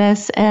working on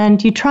this,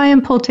 and you try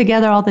and pull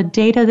together all the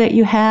data that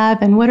you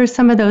have and what are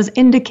some of those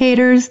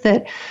indicators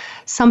that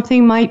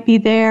something might be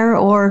there,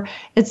 or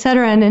et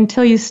cetera. And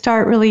until you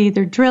start really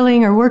either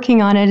drilling or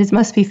working on it, it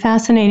must be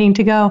fascinating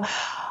to go,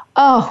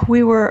 oh,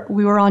 we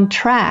were on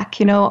track.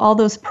 All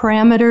those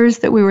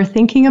parameters that we were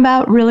thinking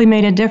about really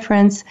made a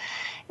difference.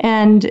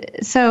 And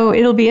so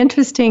it'll be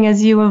interesting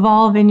as you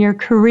evolve in your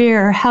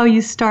career how you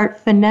start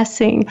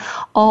finessing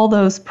all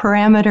those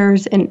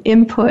parameters and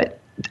input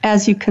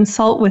as you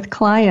consult with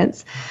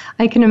clients.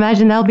 I can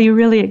imagine that'll be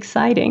really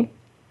exciting.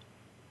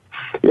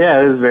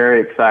 Yeah, it is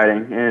very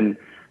exciting. And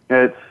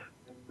it's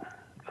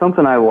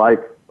something I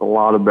like a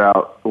lot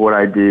about what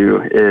I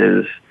do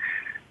is,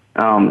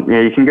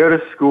 you can go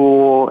to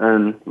school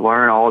and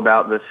learn all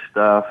about this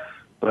stuff,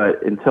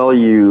 but until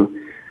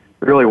you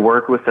really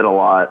work with it a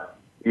lot,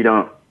 you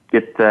don't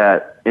get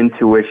that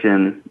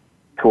intuition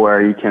to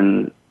where you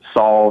can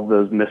solve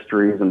those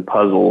mysteries and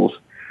puzzles.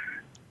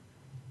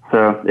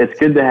 So it's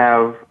good to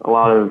have a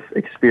lot of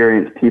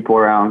experienced people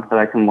around that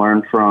I can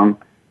learn from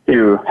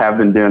who have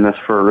been doing this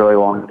for a really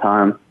long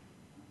time.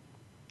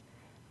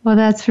 Well,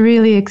 that's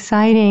really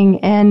exciting.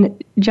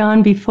 And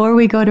John, before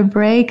we go to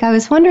break, I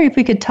was wondering if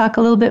we could talk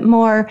a little bit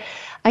more,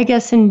 I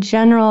guess, in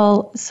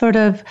general, sort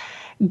of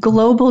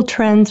global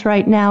trends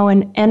right now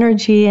in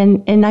energy.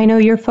 And I know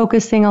you're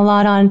focusing a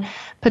lot on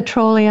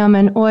petroleum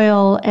and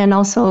oil, and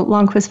also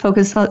Longquist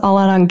focused a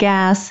lot on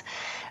gas.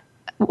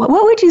 What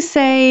would you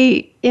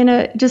say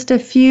in just a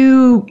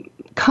few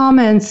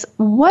comments,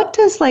 what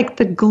does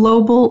the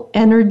global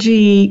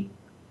energy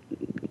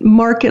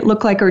market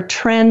look like, or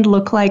trend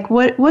look like?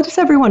 What is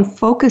everyone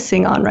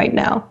focusing on right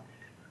now?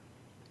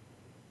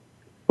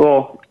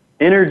 Well,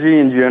 energy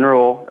in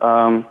general,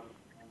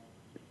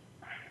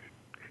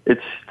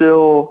 it's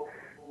still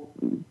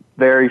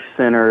very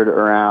centered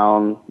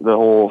around the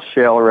whole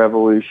shale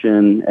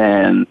revolution,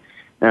 and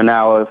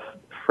now with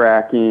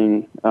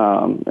fracking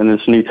and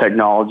this new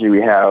technology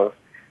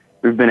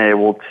we've been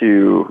able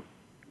to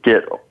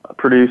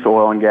produce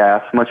oil and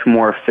gas much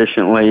more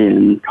efficiently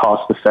and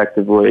cost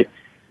effectively.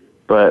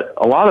 But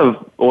a lot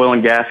of oil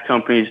and gas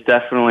companies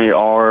definitely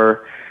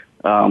are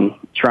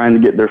trying to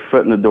get their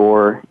foot in the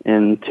door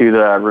into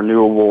the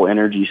renewable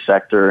energy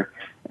sector.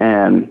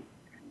 And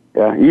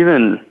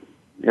even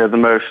the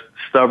most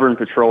stubborn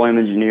petroleum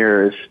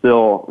engineer is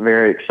still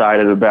very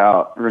excited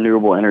about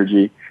renewable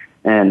energy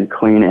and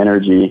clean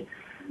energy.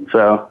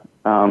 So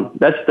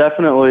that's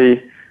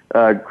definitely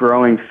a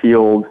growing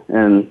field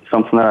and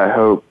something that I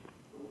hope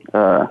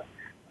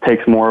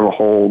takes more of a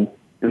hold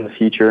in the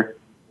future.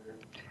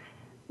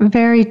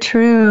 Very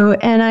true.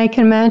 And I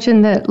can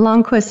imagine that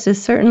Lundquist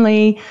is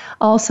certainly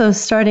also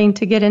starting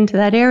to get into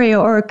that area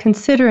or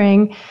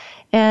considering.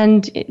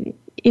 And,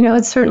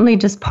 it's certainly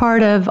just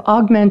part of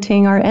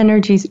augmenting our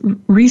energy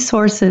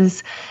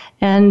resources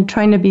and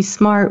trying to be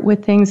smart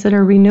with things that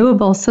are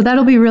renewable. So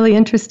that'll be really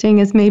interesting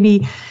as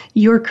maybe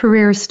your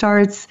career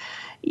starts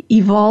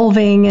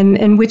evolving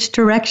and which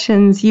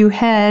directions you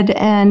head.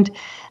 And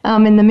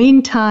in the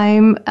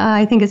meantime,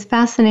 I think it's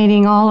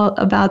fascinating all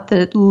about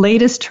the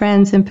latest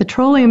trends in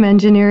petroleum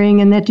engineering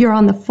and that you're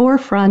on the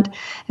forefront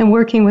and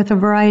working with a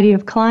variety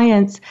of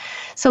clients.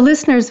 So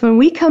listeners, when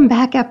we come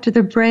back after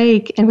the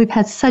break, and we've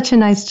had such a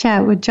nice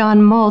chat with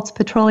John Moltz,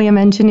 Petroleum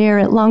Engineer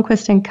at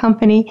Lundquist &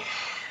 Company,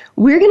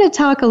 we're going to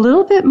talk a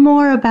little bit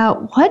more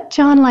about what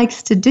John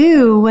likes to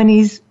do when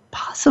he's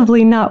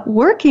possibly not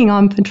working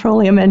on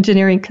petroleum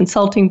engineering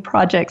consulting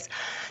projects.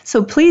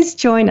 So please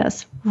join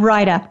us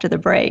right after the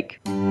break.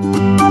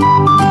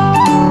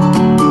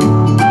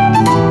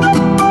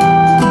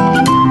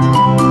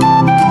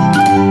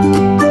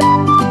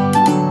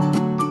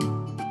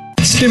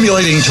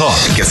 Stimulating talk.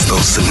 It gets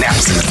those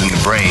synapses in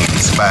the brain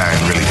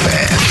firing really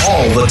fast.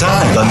 All the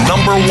time. The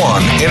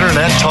 #1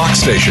 internet talk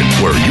station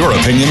where your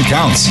opinion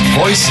counts.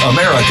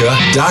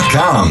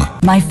 VoiceAmerica.com.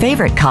 My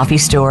favorite coffee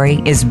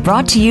story is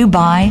brought to you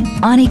by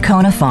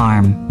Anikona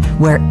Farm,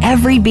 where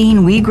every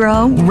bean we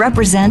grow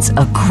represents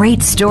a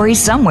great story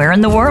somewhere in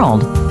the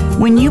world.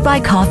 When you buy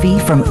coffee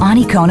from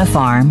Anikona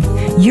Farm,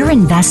 you're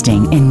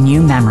investing in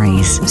new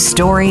memories,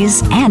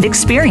 stories, and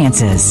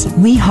experiences.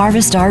 We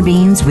harvest our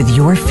beans with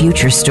your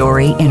future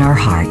story in our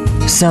heart.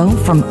 So,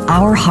 from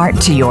our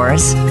heart to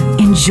yours,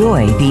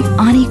 enjoy the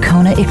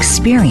Anikona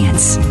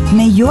experience.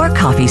 May your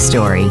coffee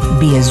story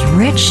be as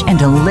rich and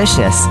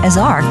delicious as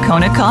our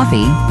Kona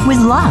coffee with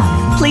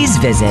love. Please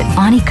visit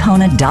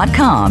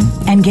Anikona.com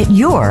and get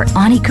your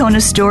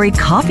Anikona Story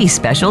coffee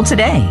special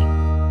today.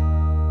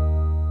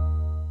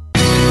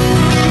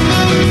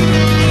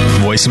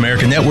 Voice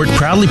America Network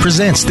proudly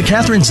presents The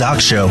Catherine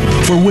Zox Show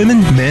for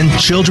women, men,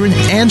 children,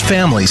 and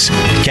families.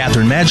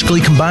 Catherine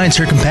magically combines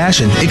her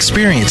compassion,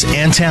 experience,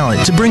 and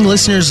talent to bring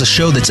listeners a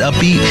show that's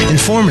upbeat,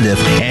 informative,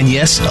 and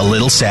yes, a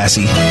little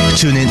sassy.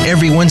 Tune in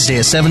every Wednesday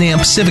at 7 a.m.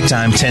 Pacific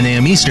Time, 10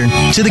 a.m. Eastern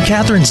to The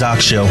Catherine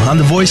Zox Show on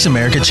the Voice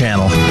America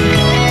channel.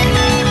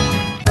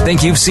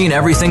 Think you've seen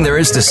everything there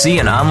is to see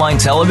in online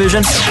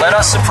television? Let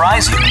us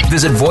surprise you.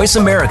 Visit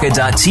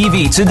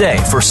voiceamerica.tv today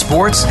for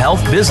sports,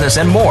 health, business,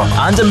 and more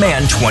on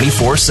demand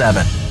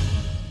 24/7.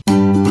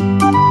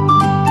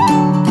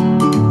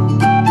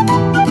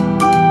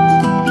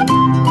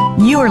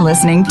 You are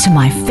listening to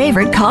My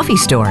Favorite Coffee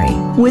Story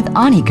with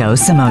Aniko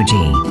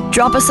Samoji.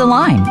 Drop us a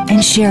line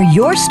and share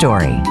your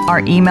story. Our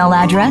email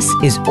address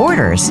is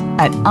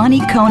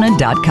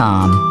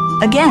orders@anikona.com.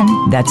 Again,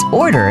 that's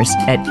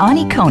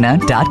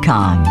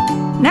orders@anikona.com.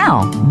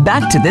 Now,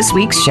 back to this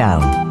week's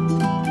show.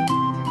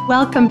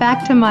 Welcome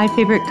back to My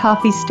Favorite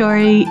Coffee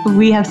Story.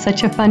 We have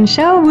such a fun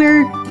show.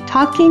 We're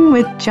talking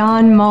with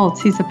John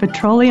Moltz. He's a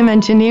petroleum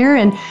engineer,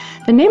 and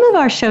the name of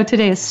our show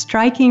today is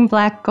Striking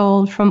Black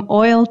Gold from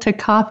Oil to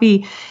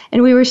Coffee.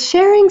 And we were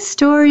sharing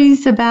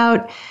stories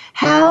about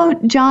how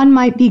John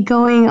might be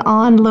going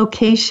on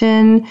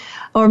location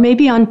or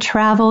maybe on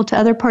travel to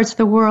other parts of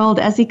the world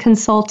as he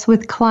consults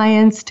with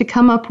clients to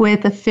come up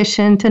with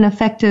efficient and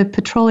effective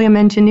petroleum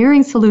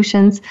engineering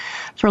solutions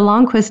for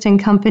Lundquist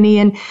 & Company.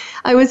 And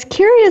I was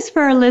curious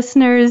for our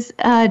listeners,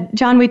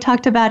 John, we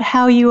talked about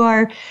how you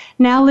are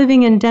now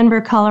living in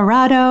Denver,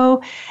 Colorado.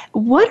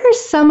 What are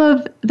some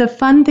of the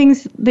fun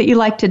things that you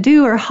like to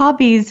do or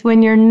hobbies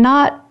when you're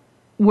not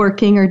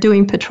working or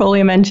doing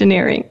petroleum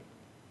engineering?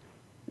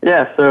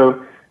 Yeah, so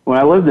when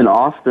I lived in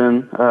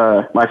Austin,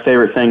 my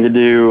favorite thing to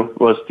do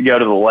was to go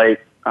to the lake.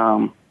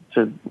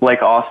 So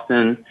Lake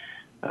Austin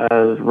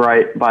is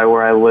right by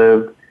where I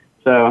live.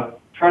 So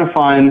trying to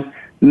find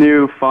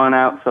new fun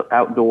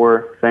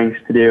outdoor things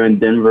to do in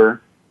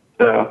Denver.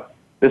 So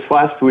this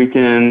last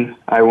weekend,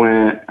 I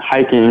went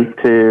hiking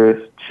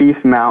to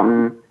Chief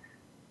Mountain.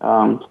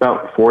 It's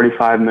about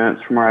 45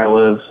 minutes from where I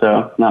live,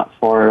 so not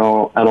far at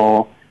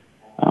all.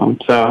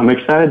 So I'm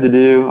excited to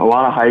do a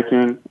lot of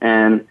hiking,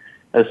 and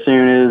as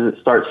soon as it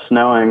starts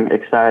snowing,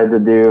 excited to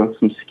do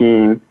some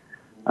skiing.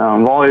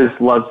 I've always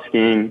loved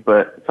skiing,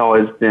 but it's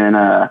always been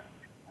a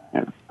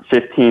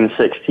 15,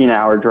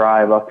 16-hour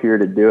drive up here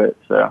to do it.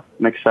 So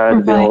I'm excited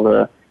to be able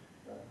to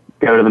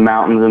go to the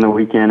mountains in the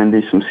weekend and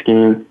do some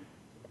skiing.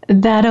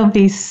 That'll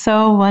be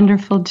so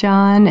wonderful,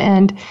 John.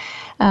 And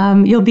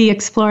you'll be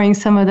exploring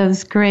some of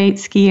those great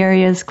ski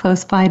areas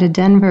close by to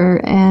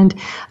Denver. And,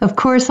 of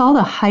course, all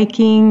the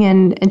hiking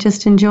and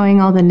just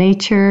enjoying all the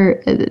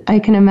nature. I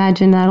can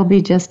imagine that'll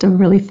be just a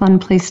really fun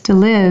place to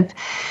live.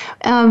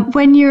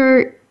 When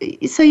you're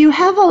so you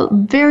have a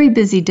very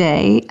busy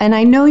day, and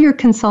I know you're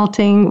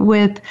consulting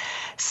with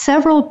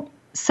several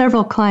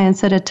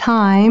clients at a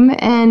time,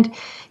 and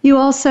you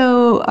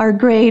also are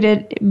great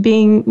at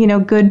being,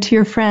 good to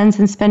your friends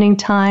and spending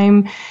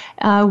time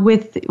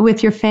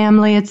with your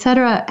family,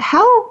 etc.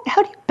 How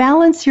do you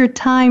balance your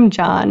time,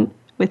 John,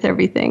 with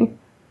everything?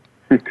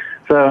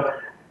 So,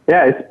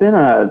 yeah, it's been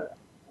a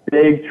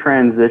big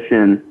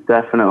transition,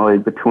 definitely,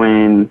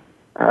 between,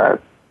 I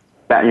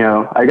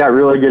got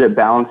really good at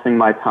balancing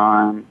my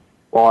time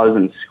while I was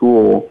in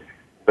school,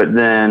 but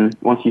then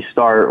once you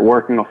start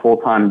working a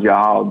full-time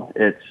job,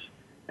 it's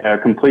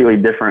completely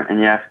different, and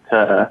you have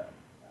to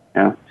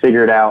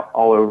figure it out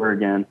all over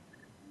again.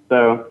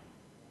 So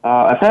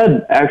I've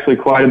had actually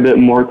quite a bit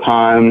more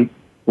time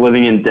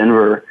living in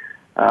Denver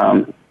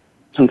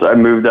since I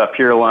moved up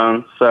here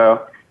alone.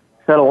 So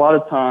I've had a lot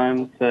of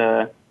time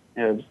to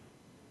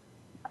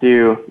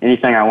do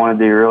anything I want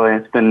to do, really.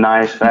 It's been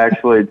nice. I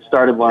actually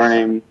started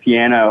learning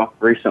piano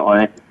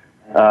recently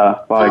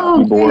by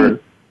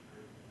keyboard.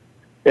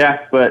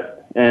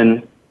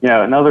 Great.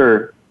 Yeah,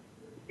 another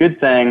good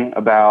thing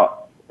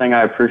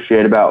I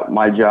appreciate about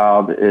my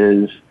job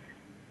is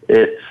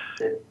it's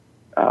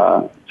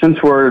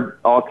since we're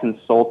all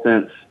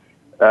consultants,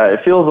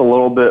 it feels a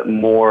little bit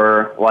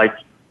more like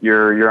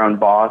you're your own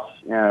boss.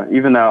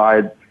 Even though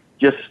I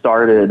just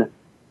started,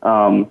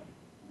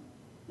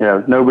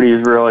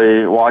 nobody's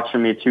really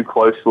watching me too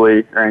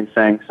closely or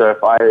anything. So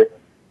if I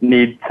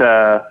need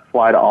to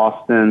fly to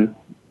Austin,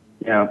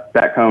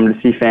 back home to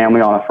see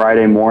family on a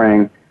Friday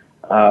morning,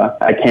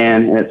 I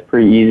can, and it's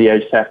pretty easy. I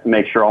just have to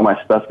make sure all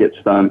my stuff gets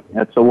done.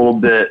 It's a little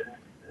bit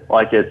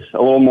like it's a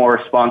little more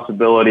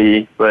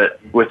responsibility, but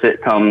with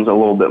it comes a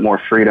little bit more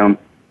freedom.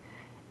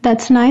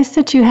 That's nice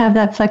that you have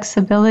that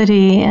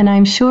flexibility, and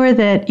I'm sure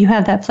that you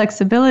have that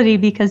flexibility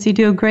because you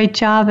do a great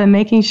job at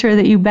making sure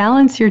that you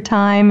balance your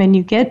time and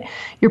you get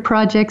your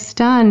projects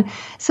done.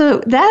 So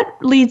that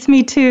leads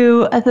me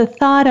to the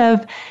thought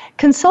of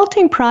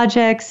consulting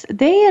projects.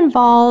 They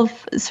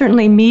involve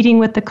certainly meeting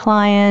with the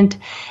client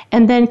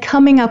and then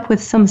coming up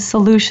with some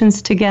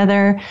solutions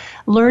together,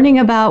 learning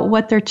about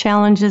what their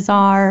challenges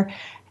are,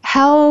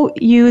 how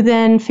you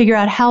then figure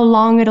out how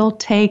long it'll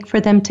take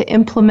for them to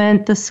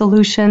implement the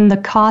solution, the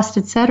cost,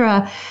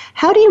 etc.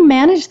 How do you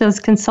manage those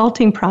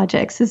consulting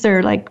projects? Is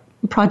there like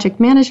project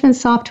management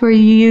software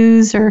you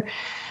use, or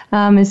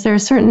is there a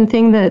certain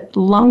thing that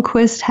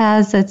Longquist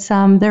has that's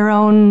their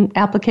own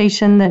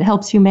application that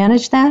helps you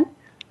manage that?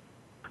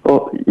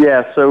 Well,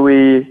 yeah. So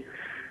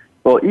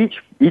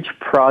each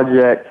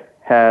project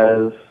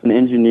has an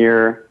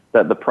engineer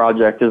that the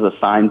project is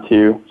assigned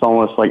to. It's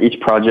almost like each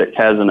project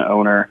has an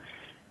owner.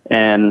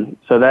 And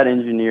so that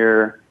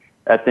engineer,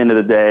 at the end of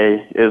the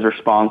day, is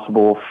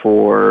responsible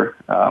for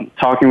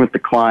talking with the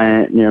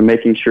client,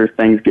 making sure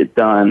things get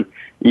done,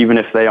 even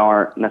if they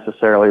aren't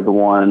necessarily the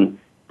one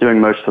doing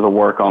most of the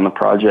work on the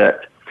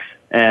project.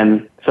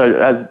 And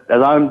so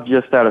as I'm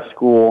just out of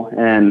school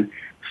and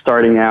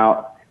starting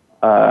out,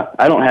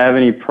 I don't have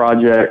any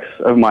projects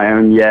of my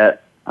own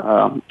yet,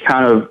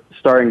 kind of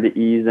starting to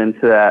ease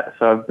into that.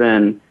 So I've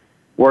been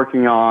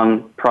working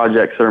on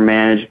projects that are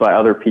managed by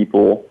other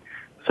people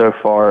so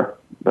far,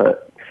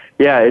 but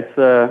yeah,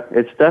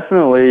 it's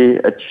definitely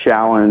a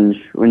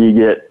challenge when you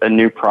get a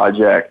new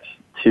project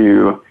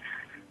to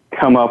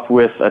come up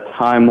with a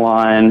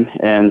timeline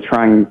and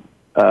try and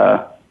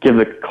give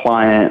the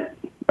client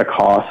a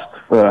cost,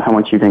 how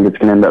much you think it's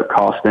going to end up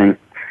costing.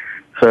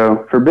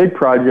 So for big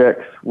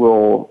projects,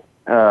 we'll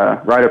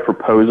write a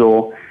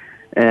proposal,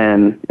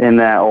 and in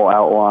that we'll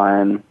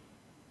outline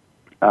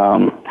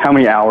how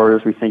many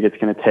hours we think it's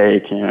going to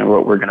take,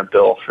 what we're going to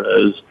bill for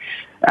those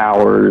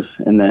hours.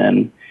 And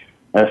then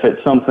if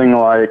it's something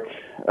like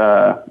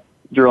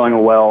drilling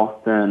a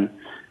well, then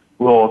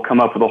we'll come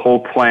up with a whole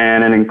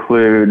plan and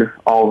include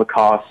all the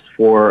costs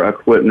for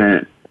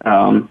equipment,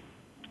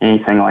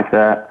 anything like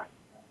that.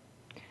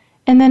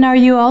 And then are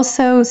you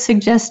also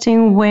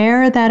suggesting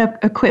where that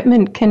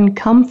equipment can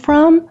come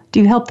from? Do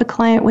you help the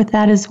client with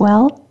that as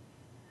well?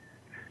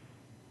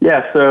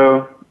 Yeah,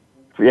 so,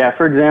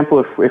 for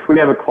example, if we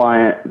have a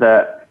client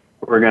that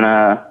we're going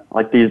to,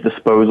 like these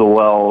disposal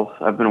wells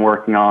I've been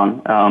working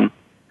on,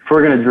 if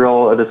we're going to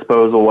drill a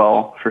disposal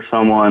well for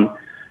someone,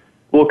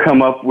 we'll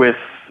come up with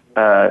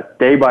a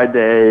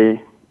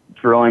day-by-day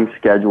drilling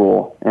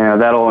schedule.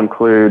 That'll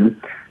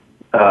include,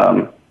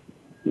 down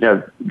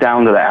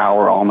to the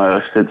hour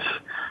almost. It's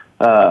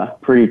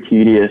pretty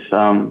tedious,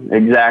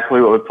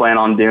 exactly what we plan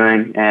on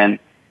doing and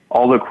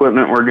all the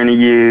equipment we're going to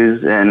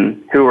use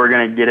and who we're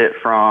going to get it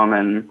from,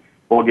 and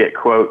we'll get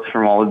quotes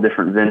from all the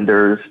different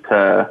vendors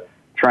to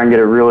try and get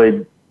a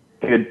really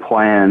good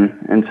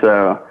plan. And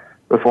so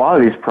with a lot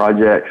of these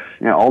projects,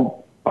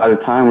 by the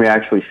time we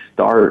actually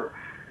start,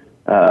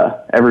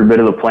 every bit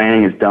of the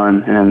planning is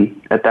done.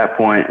 And at that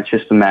point, it's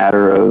just a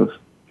matter of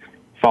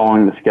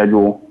following the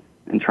schedule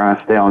and trying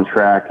to stay on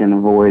track and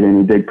avoid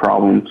any big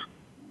problems.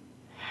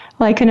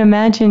 Well, I can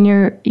imagine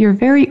you're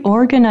very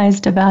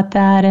organized about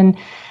that,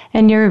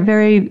 and you're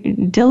very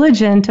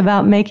diligent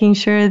about making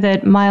sure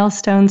that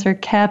milestones are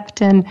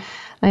kept. And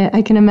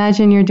I can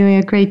imagine you're doing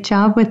a great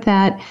job with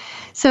that.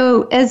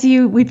 So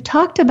we've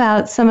talked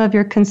about some of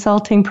your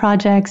consulting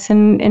projects,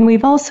 and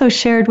we've also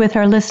shared with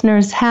our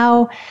listeners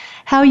how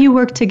you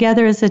work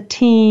together as a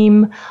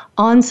team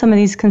on some of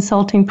these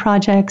consulting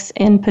projects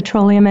in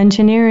petroleum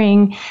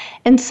engineering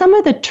and some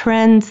of the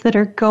trends that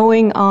are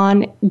going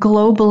on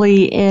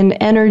globally in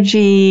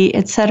energy,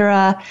 et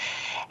cetera.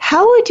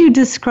 How would you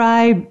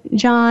describe,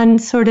 John,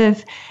 sort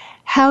of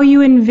how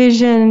you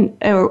envision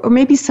or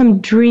maybe some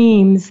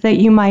dreams that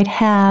you might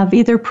have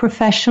either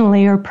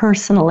professionally or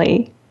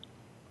personally?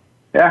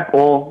 Yeah,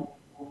 well,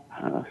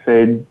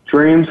 say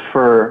dreams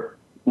for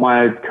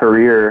my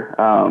career.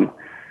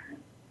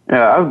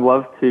 I would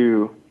love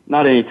to,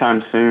 not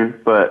anytime soon,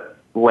 but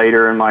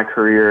later in my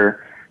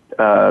career,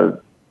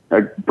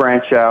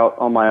 branch out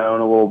on my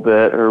own a little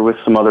bit or with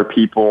some other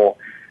people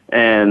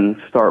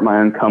and start my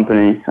own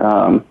company.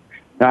 I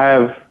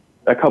have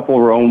a couple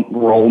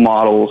role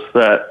models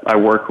that I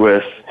work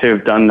with who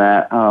have done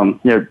that.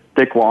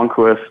 Dick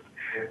Longquist,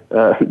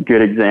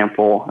 good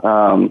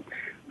example.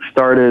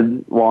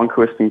 Started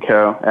Longquist &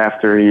 Co.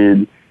 after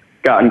he'd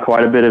gotten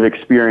quite a bit of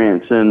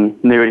experience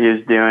and knew what he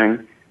was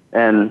doing.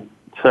 And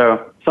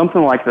so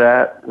something like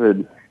that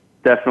would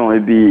definitely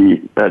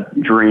be a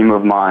dream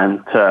of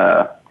mine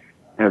to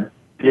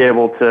be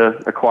able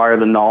to acquire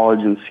the knowledge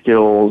and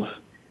skills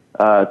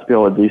to be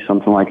able to do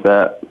something like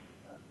that.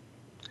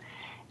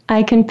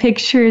 I can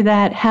picture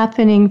that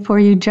happening for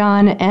you,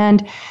 John,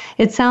 and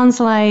it sounds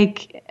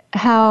like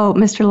how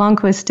Mr.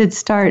 Longquist did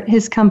start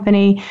his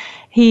company.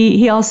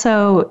 He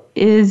also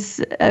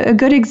is a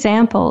good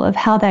example of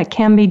how that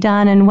can be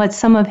done and what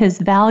some of his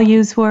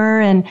values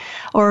were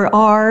or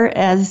are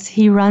as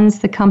he runs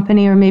the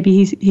company, or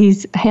maybe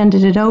he's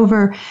handed it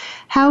over.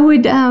 How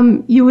would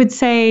you would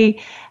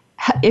say,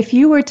 if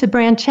you were to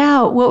branch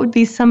out, what would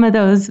be some of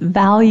those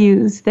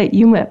values that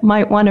you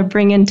might want to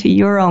bring into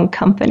your own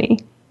company?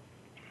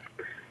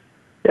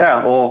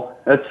 Yeah, well,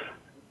 that's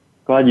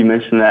glad you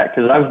mentioned that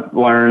because I've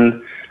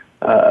learned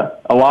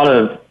a lot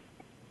of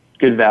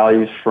good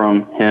values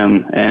from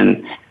him,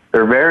 and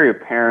they're very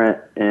apparent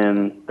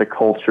in the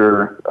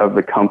culture of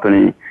the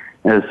company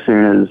as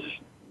soon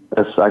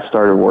as I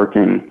started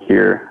working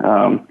here.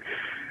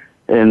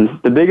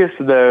 And the biggest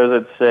of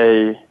those, I'd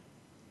say,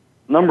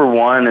 number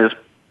one is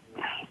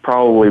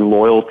probably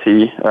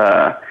loyalty.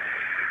 That's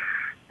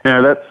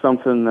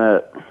something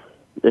that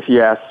if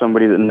you ask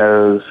somebody that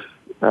knows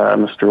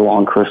Mr.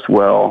 Longquist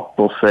well,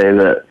 they'll say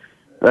that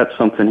that's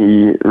something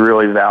he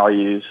really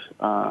values.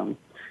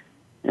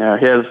 He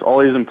has all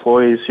these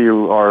employees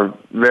who are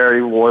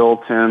very loyal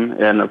to him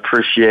and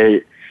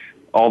appreciate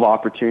all the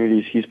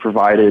opportunities he's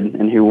provided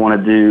and who want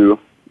to do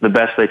the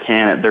best they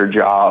can at their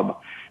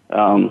job,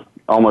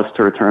 almost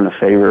to return the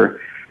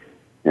favor.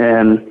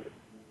 And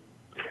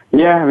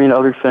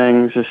other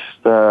things, just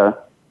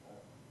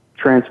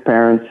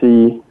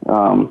transparency.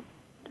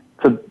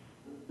 It's a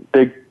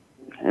big,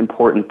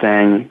 important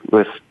thing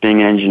with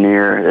being an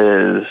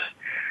engineer is,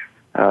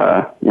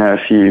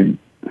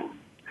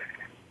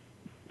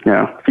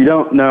 if you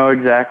don't know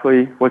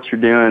exactly what you're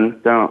doing,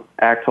 don't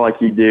act like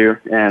you do,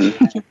 and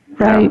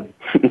right.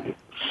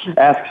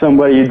 Ask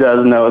somebody who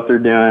does know what they're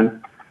doing.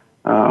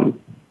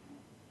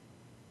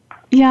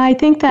 I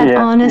think that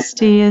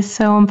honesty is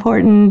so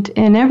important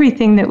in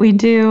everything that we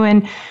do,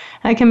 and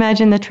I can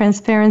imagine the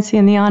transparency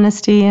and the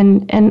honesty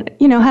and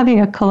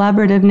having a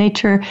collaborative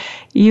nature.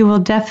 You will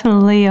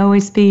definitely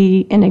always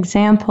be an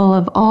example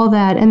of all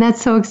that, and that's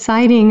so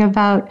exciting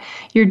about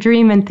your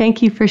dream, and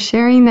thank you for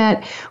sharing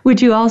that. Would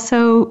you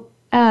also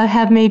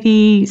have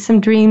maybe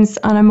some dreams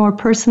on a more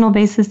personal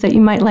basis that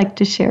you might like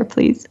to share,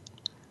 please?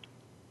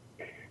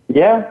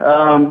 Yeah,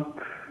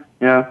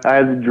 I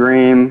had a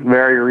dream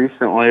very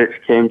recently.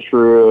 It came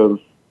true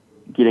of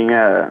getting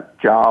a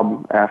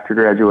job after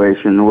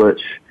graduation,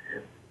 which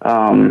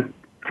for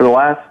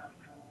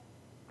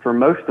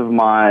most of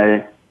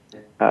my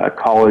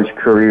college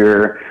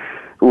career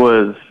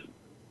was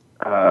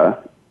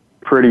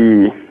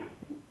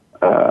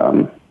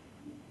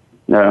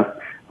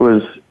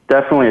was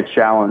definitely a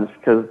challenge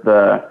because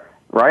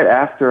right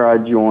after I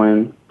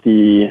joined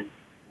the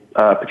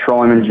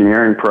Petroleum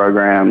Engineering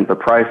program, the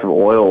price of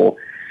oil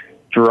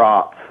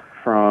dropped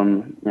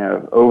from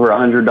over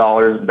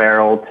 $100 a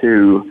barrel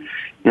to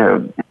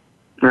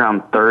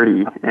around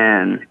 30,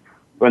 and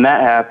when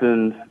that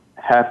happened,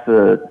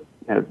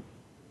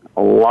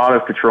 a lot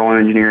of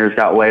petroleum engineers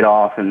got laid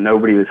off and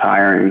nobody was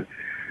hiring.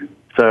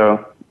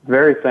 So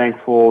very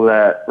thankful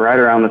that right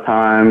around the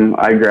time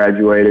I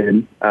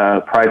graduated,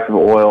 price of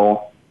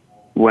oil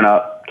went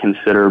up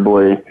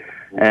considerably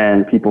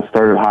and people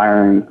started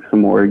hiring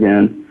some more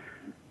again.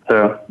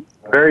 So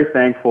very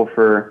thankful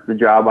for the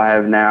job I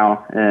have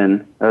now,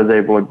 and I was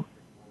able to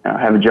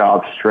have a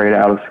job straight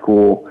out of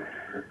school.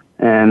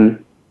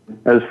 And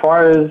as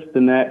far as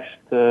the next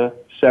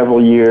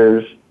several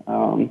years,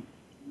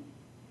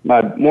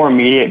 my more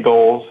immediate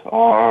goals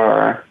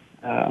are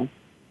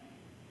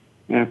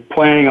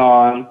planning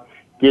on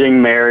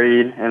getting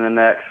married in the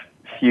next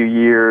few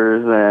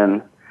years,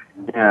 and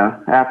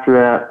after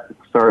that,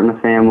 starting a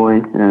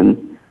family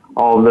and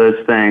all of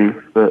those things,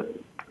 but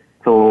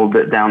it's a little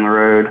bit down the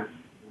road.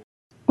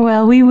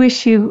 Well, we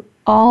wish you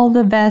all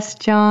the best,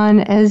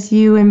 John, as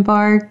you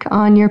embark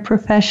on your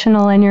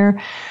professional and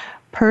your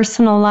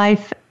personal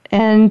life.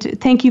 And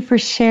thank you for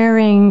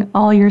sharing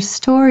all your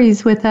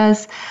stories with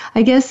us.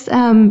 I guess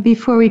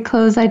before we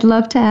close, I'd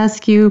love to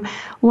ask you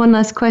one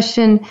last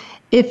question.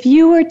 If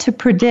you were to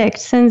predict,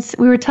 since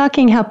we were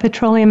talking how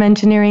petroleum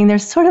engineering,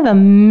 there's sort of a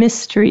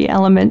mystery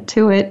element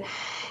to it.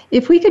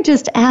 If we could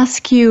just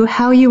ask you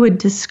how you would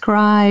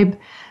describe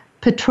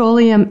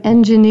petroleum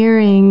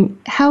engineering,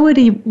 how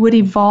it would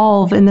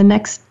evolve in the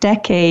next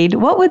decade,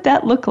 what would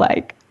that look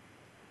like?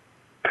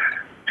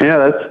 Yeah,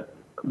 that's a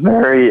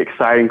very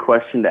exciting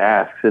question to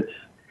ask. It's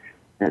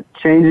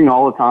changing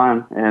all the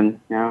time, and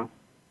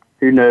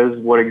who knows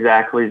what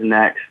exactly is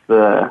next.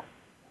 The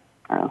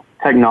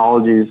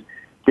technology is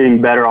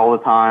getting better all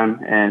the time,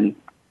 and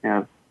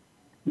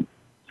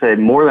say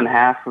more than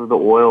half of the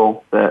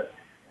oil that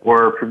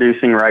we're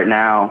producing right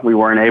now we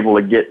weren't able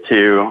to get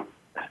to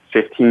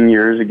 15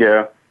 years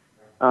ago.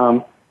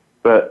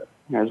 But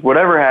as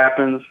whatever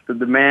happens, the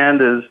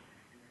demand is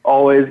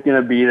always going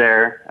to be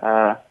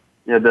there.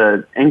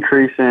 The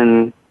increase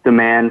in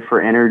demand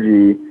for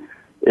energy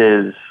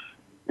is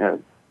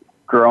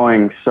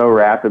growing so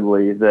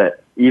rapidly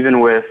that even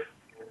with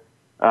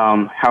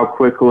how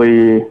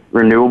quickly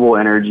renewable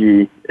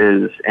energy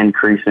is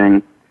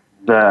increasing,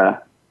 the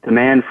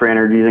demand for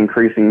energy is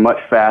increasing much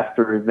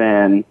faster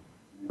than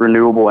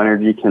renewable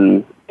energy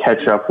can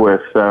catch up with.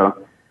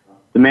 So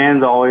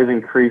demand's always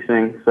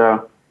increasing.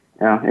 So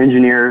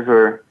engineers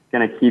are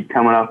going to keep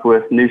coming up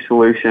with new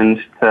solutions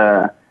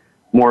to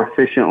more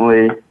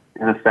efficiently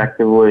and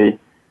effectively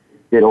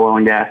get oil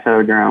and gas out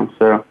of the ground.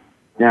 So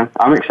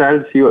I'm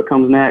excited to see what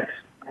comes next.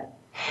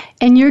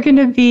 And you're going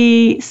to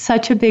be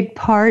such a big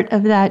part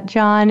of that,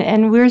 John.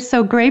 And we're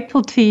so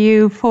grateful to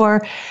you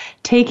for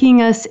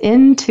taking us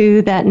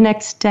into that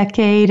next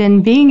decade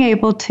and being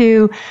able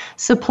to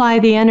supply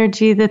the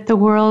energy that the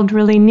world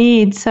really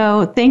needs.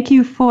 So thank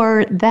you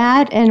for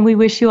that. And we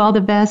wish you all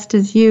the best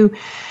as you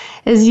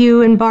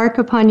embark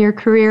upon your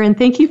career. And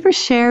thank you for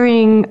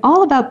sharing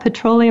all about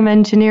petroleum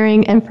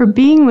engineering and for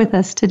being with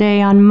us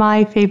today on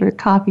My Favorite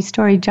Coffee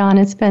Story, John.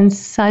 It's been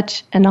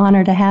such an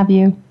honor to have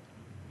you.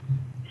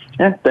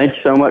 Yeah, thank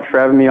you so much for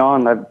having me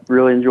on. I've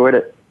really enjoyed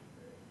it.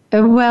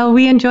 Well,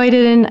 we enjoyed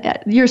it, and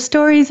your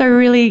stories are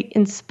really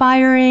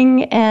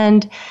inspiring,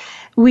 and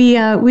we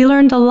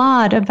learned a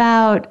lot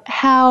about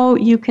how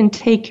you can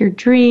take your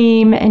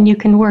dream and you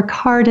can work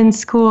hard in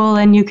school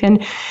and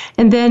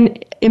then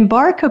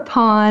embark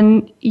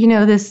upon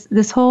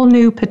this whole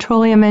new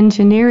petroleum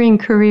engineering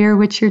career,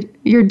 which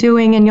you're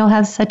doing, and you'll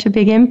have such a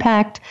big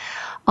impact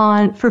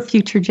for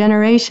future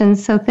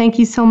generations. So thank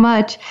you so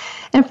much.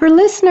 And for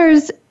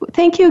listeners,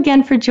 thank you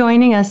again for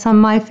joining us on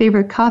My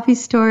Favorite Coffee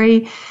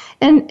Story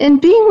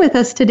and being with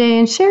us today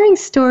and sharing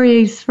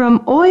stories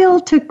from oil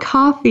to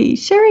coffee,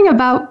 sharing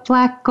about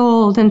black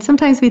gold. And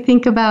sometimes we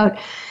think about,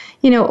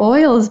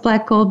 oil is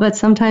black gold, but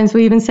sometimes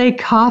we even say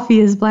coffee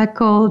is black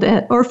gold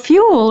or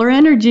fuel or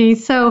energy.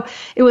 So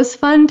it was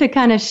fun to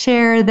kind of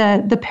share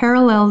the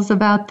parallels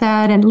about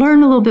that and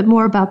learn a little bit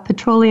more about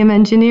petroleum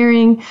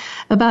engineering,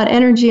 about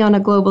energy on a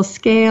global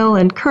scale,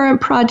 and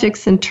current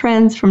projects and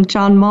trends from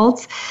John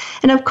Moltz.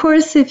 And of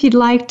course, if you'd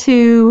like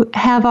to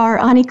have our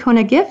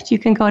Anikona gift, you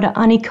can go to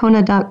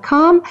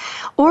anikona.com,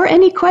 or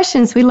any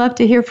questions. We love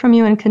to hear from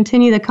you and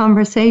continue the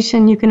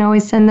conversation. You can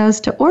always send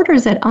those to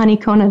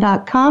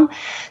orders@anikona.com.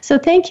 So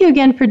thank you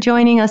again for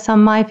joining us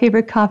on My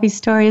Favorite Coffee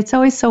Story. It's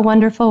always so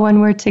wonderful when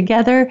we're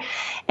together.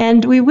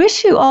 And we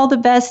wish you all the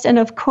best. And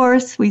of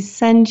course, we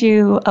send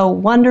you a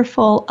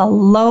wonderful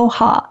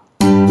aloha.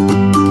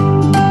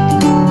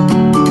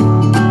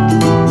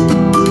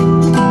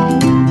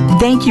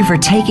 Thank you for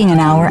taking an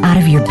hour out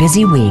of your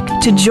busy week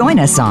to join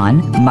us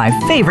on My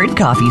Favorite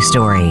Coffee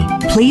Story.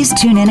 Please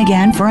tune in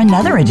again for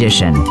another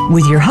edition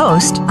with your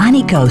host,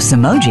 Aniko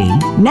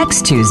Samoji,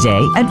 next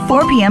Tuesday at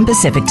 4 p.m.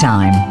 Pacific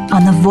Time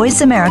on the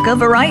Voice America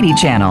Variety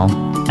Channel.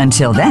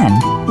 Until then,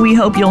 we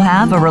hope you'll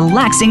have a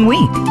relaxing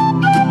week.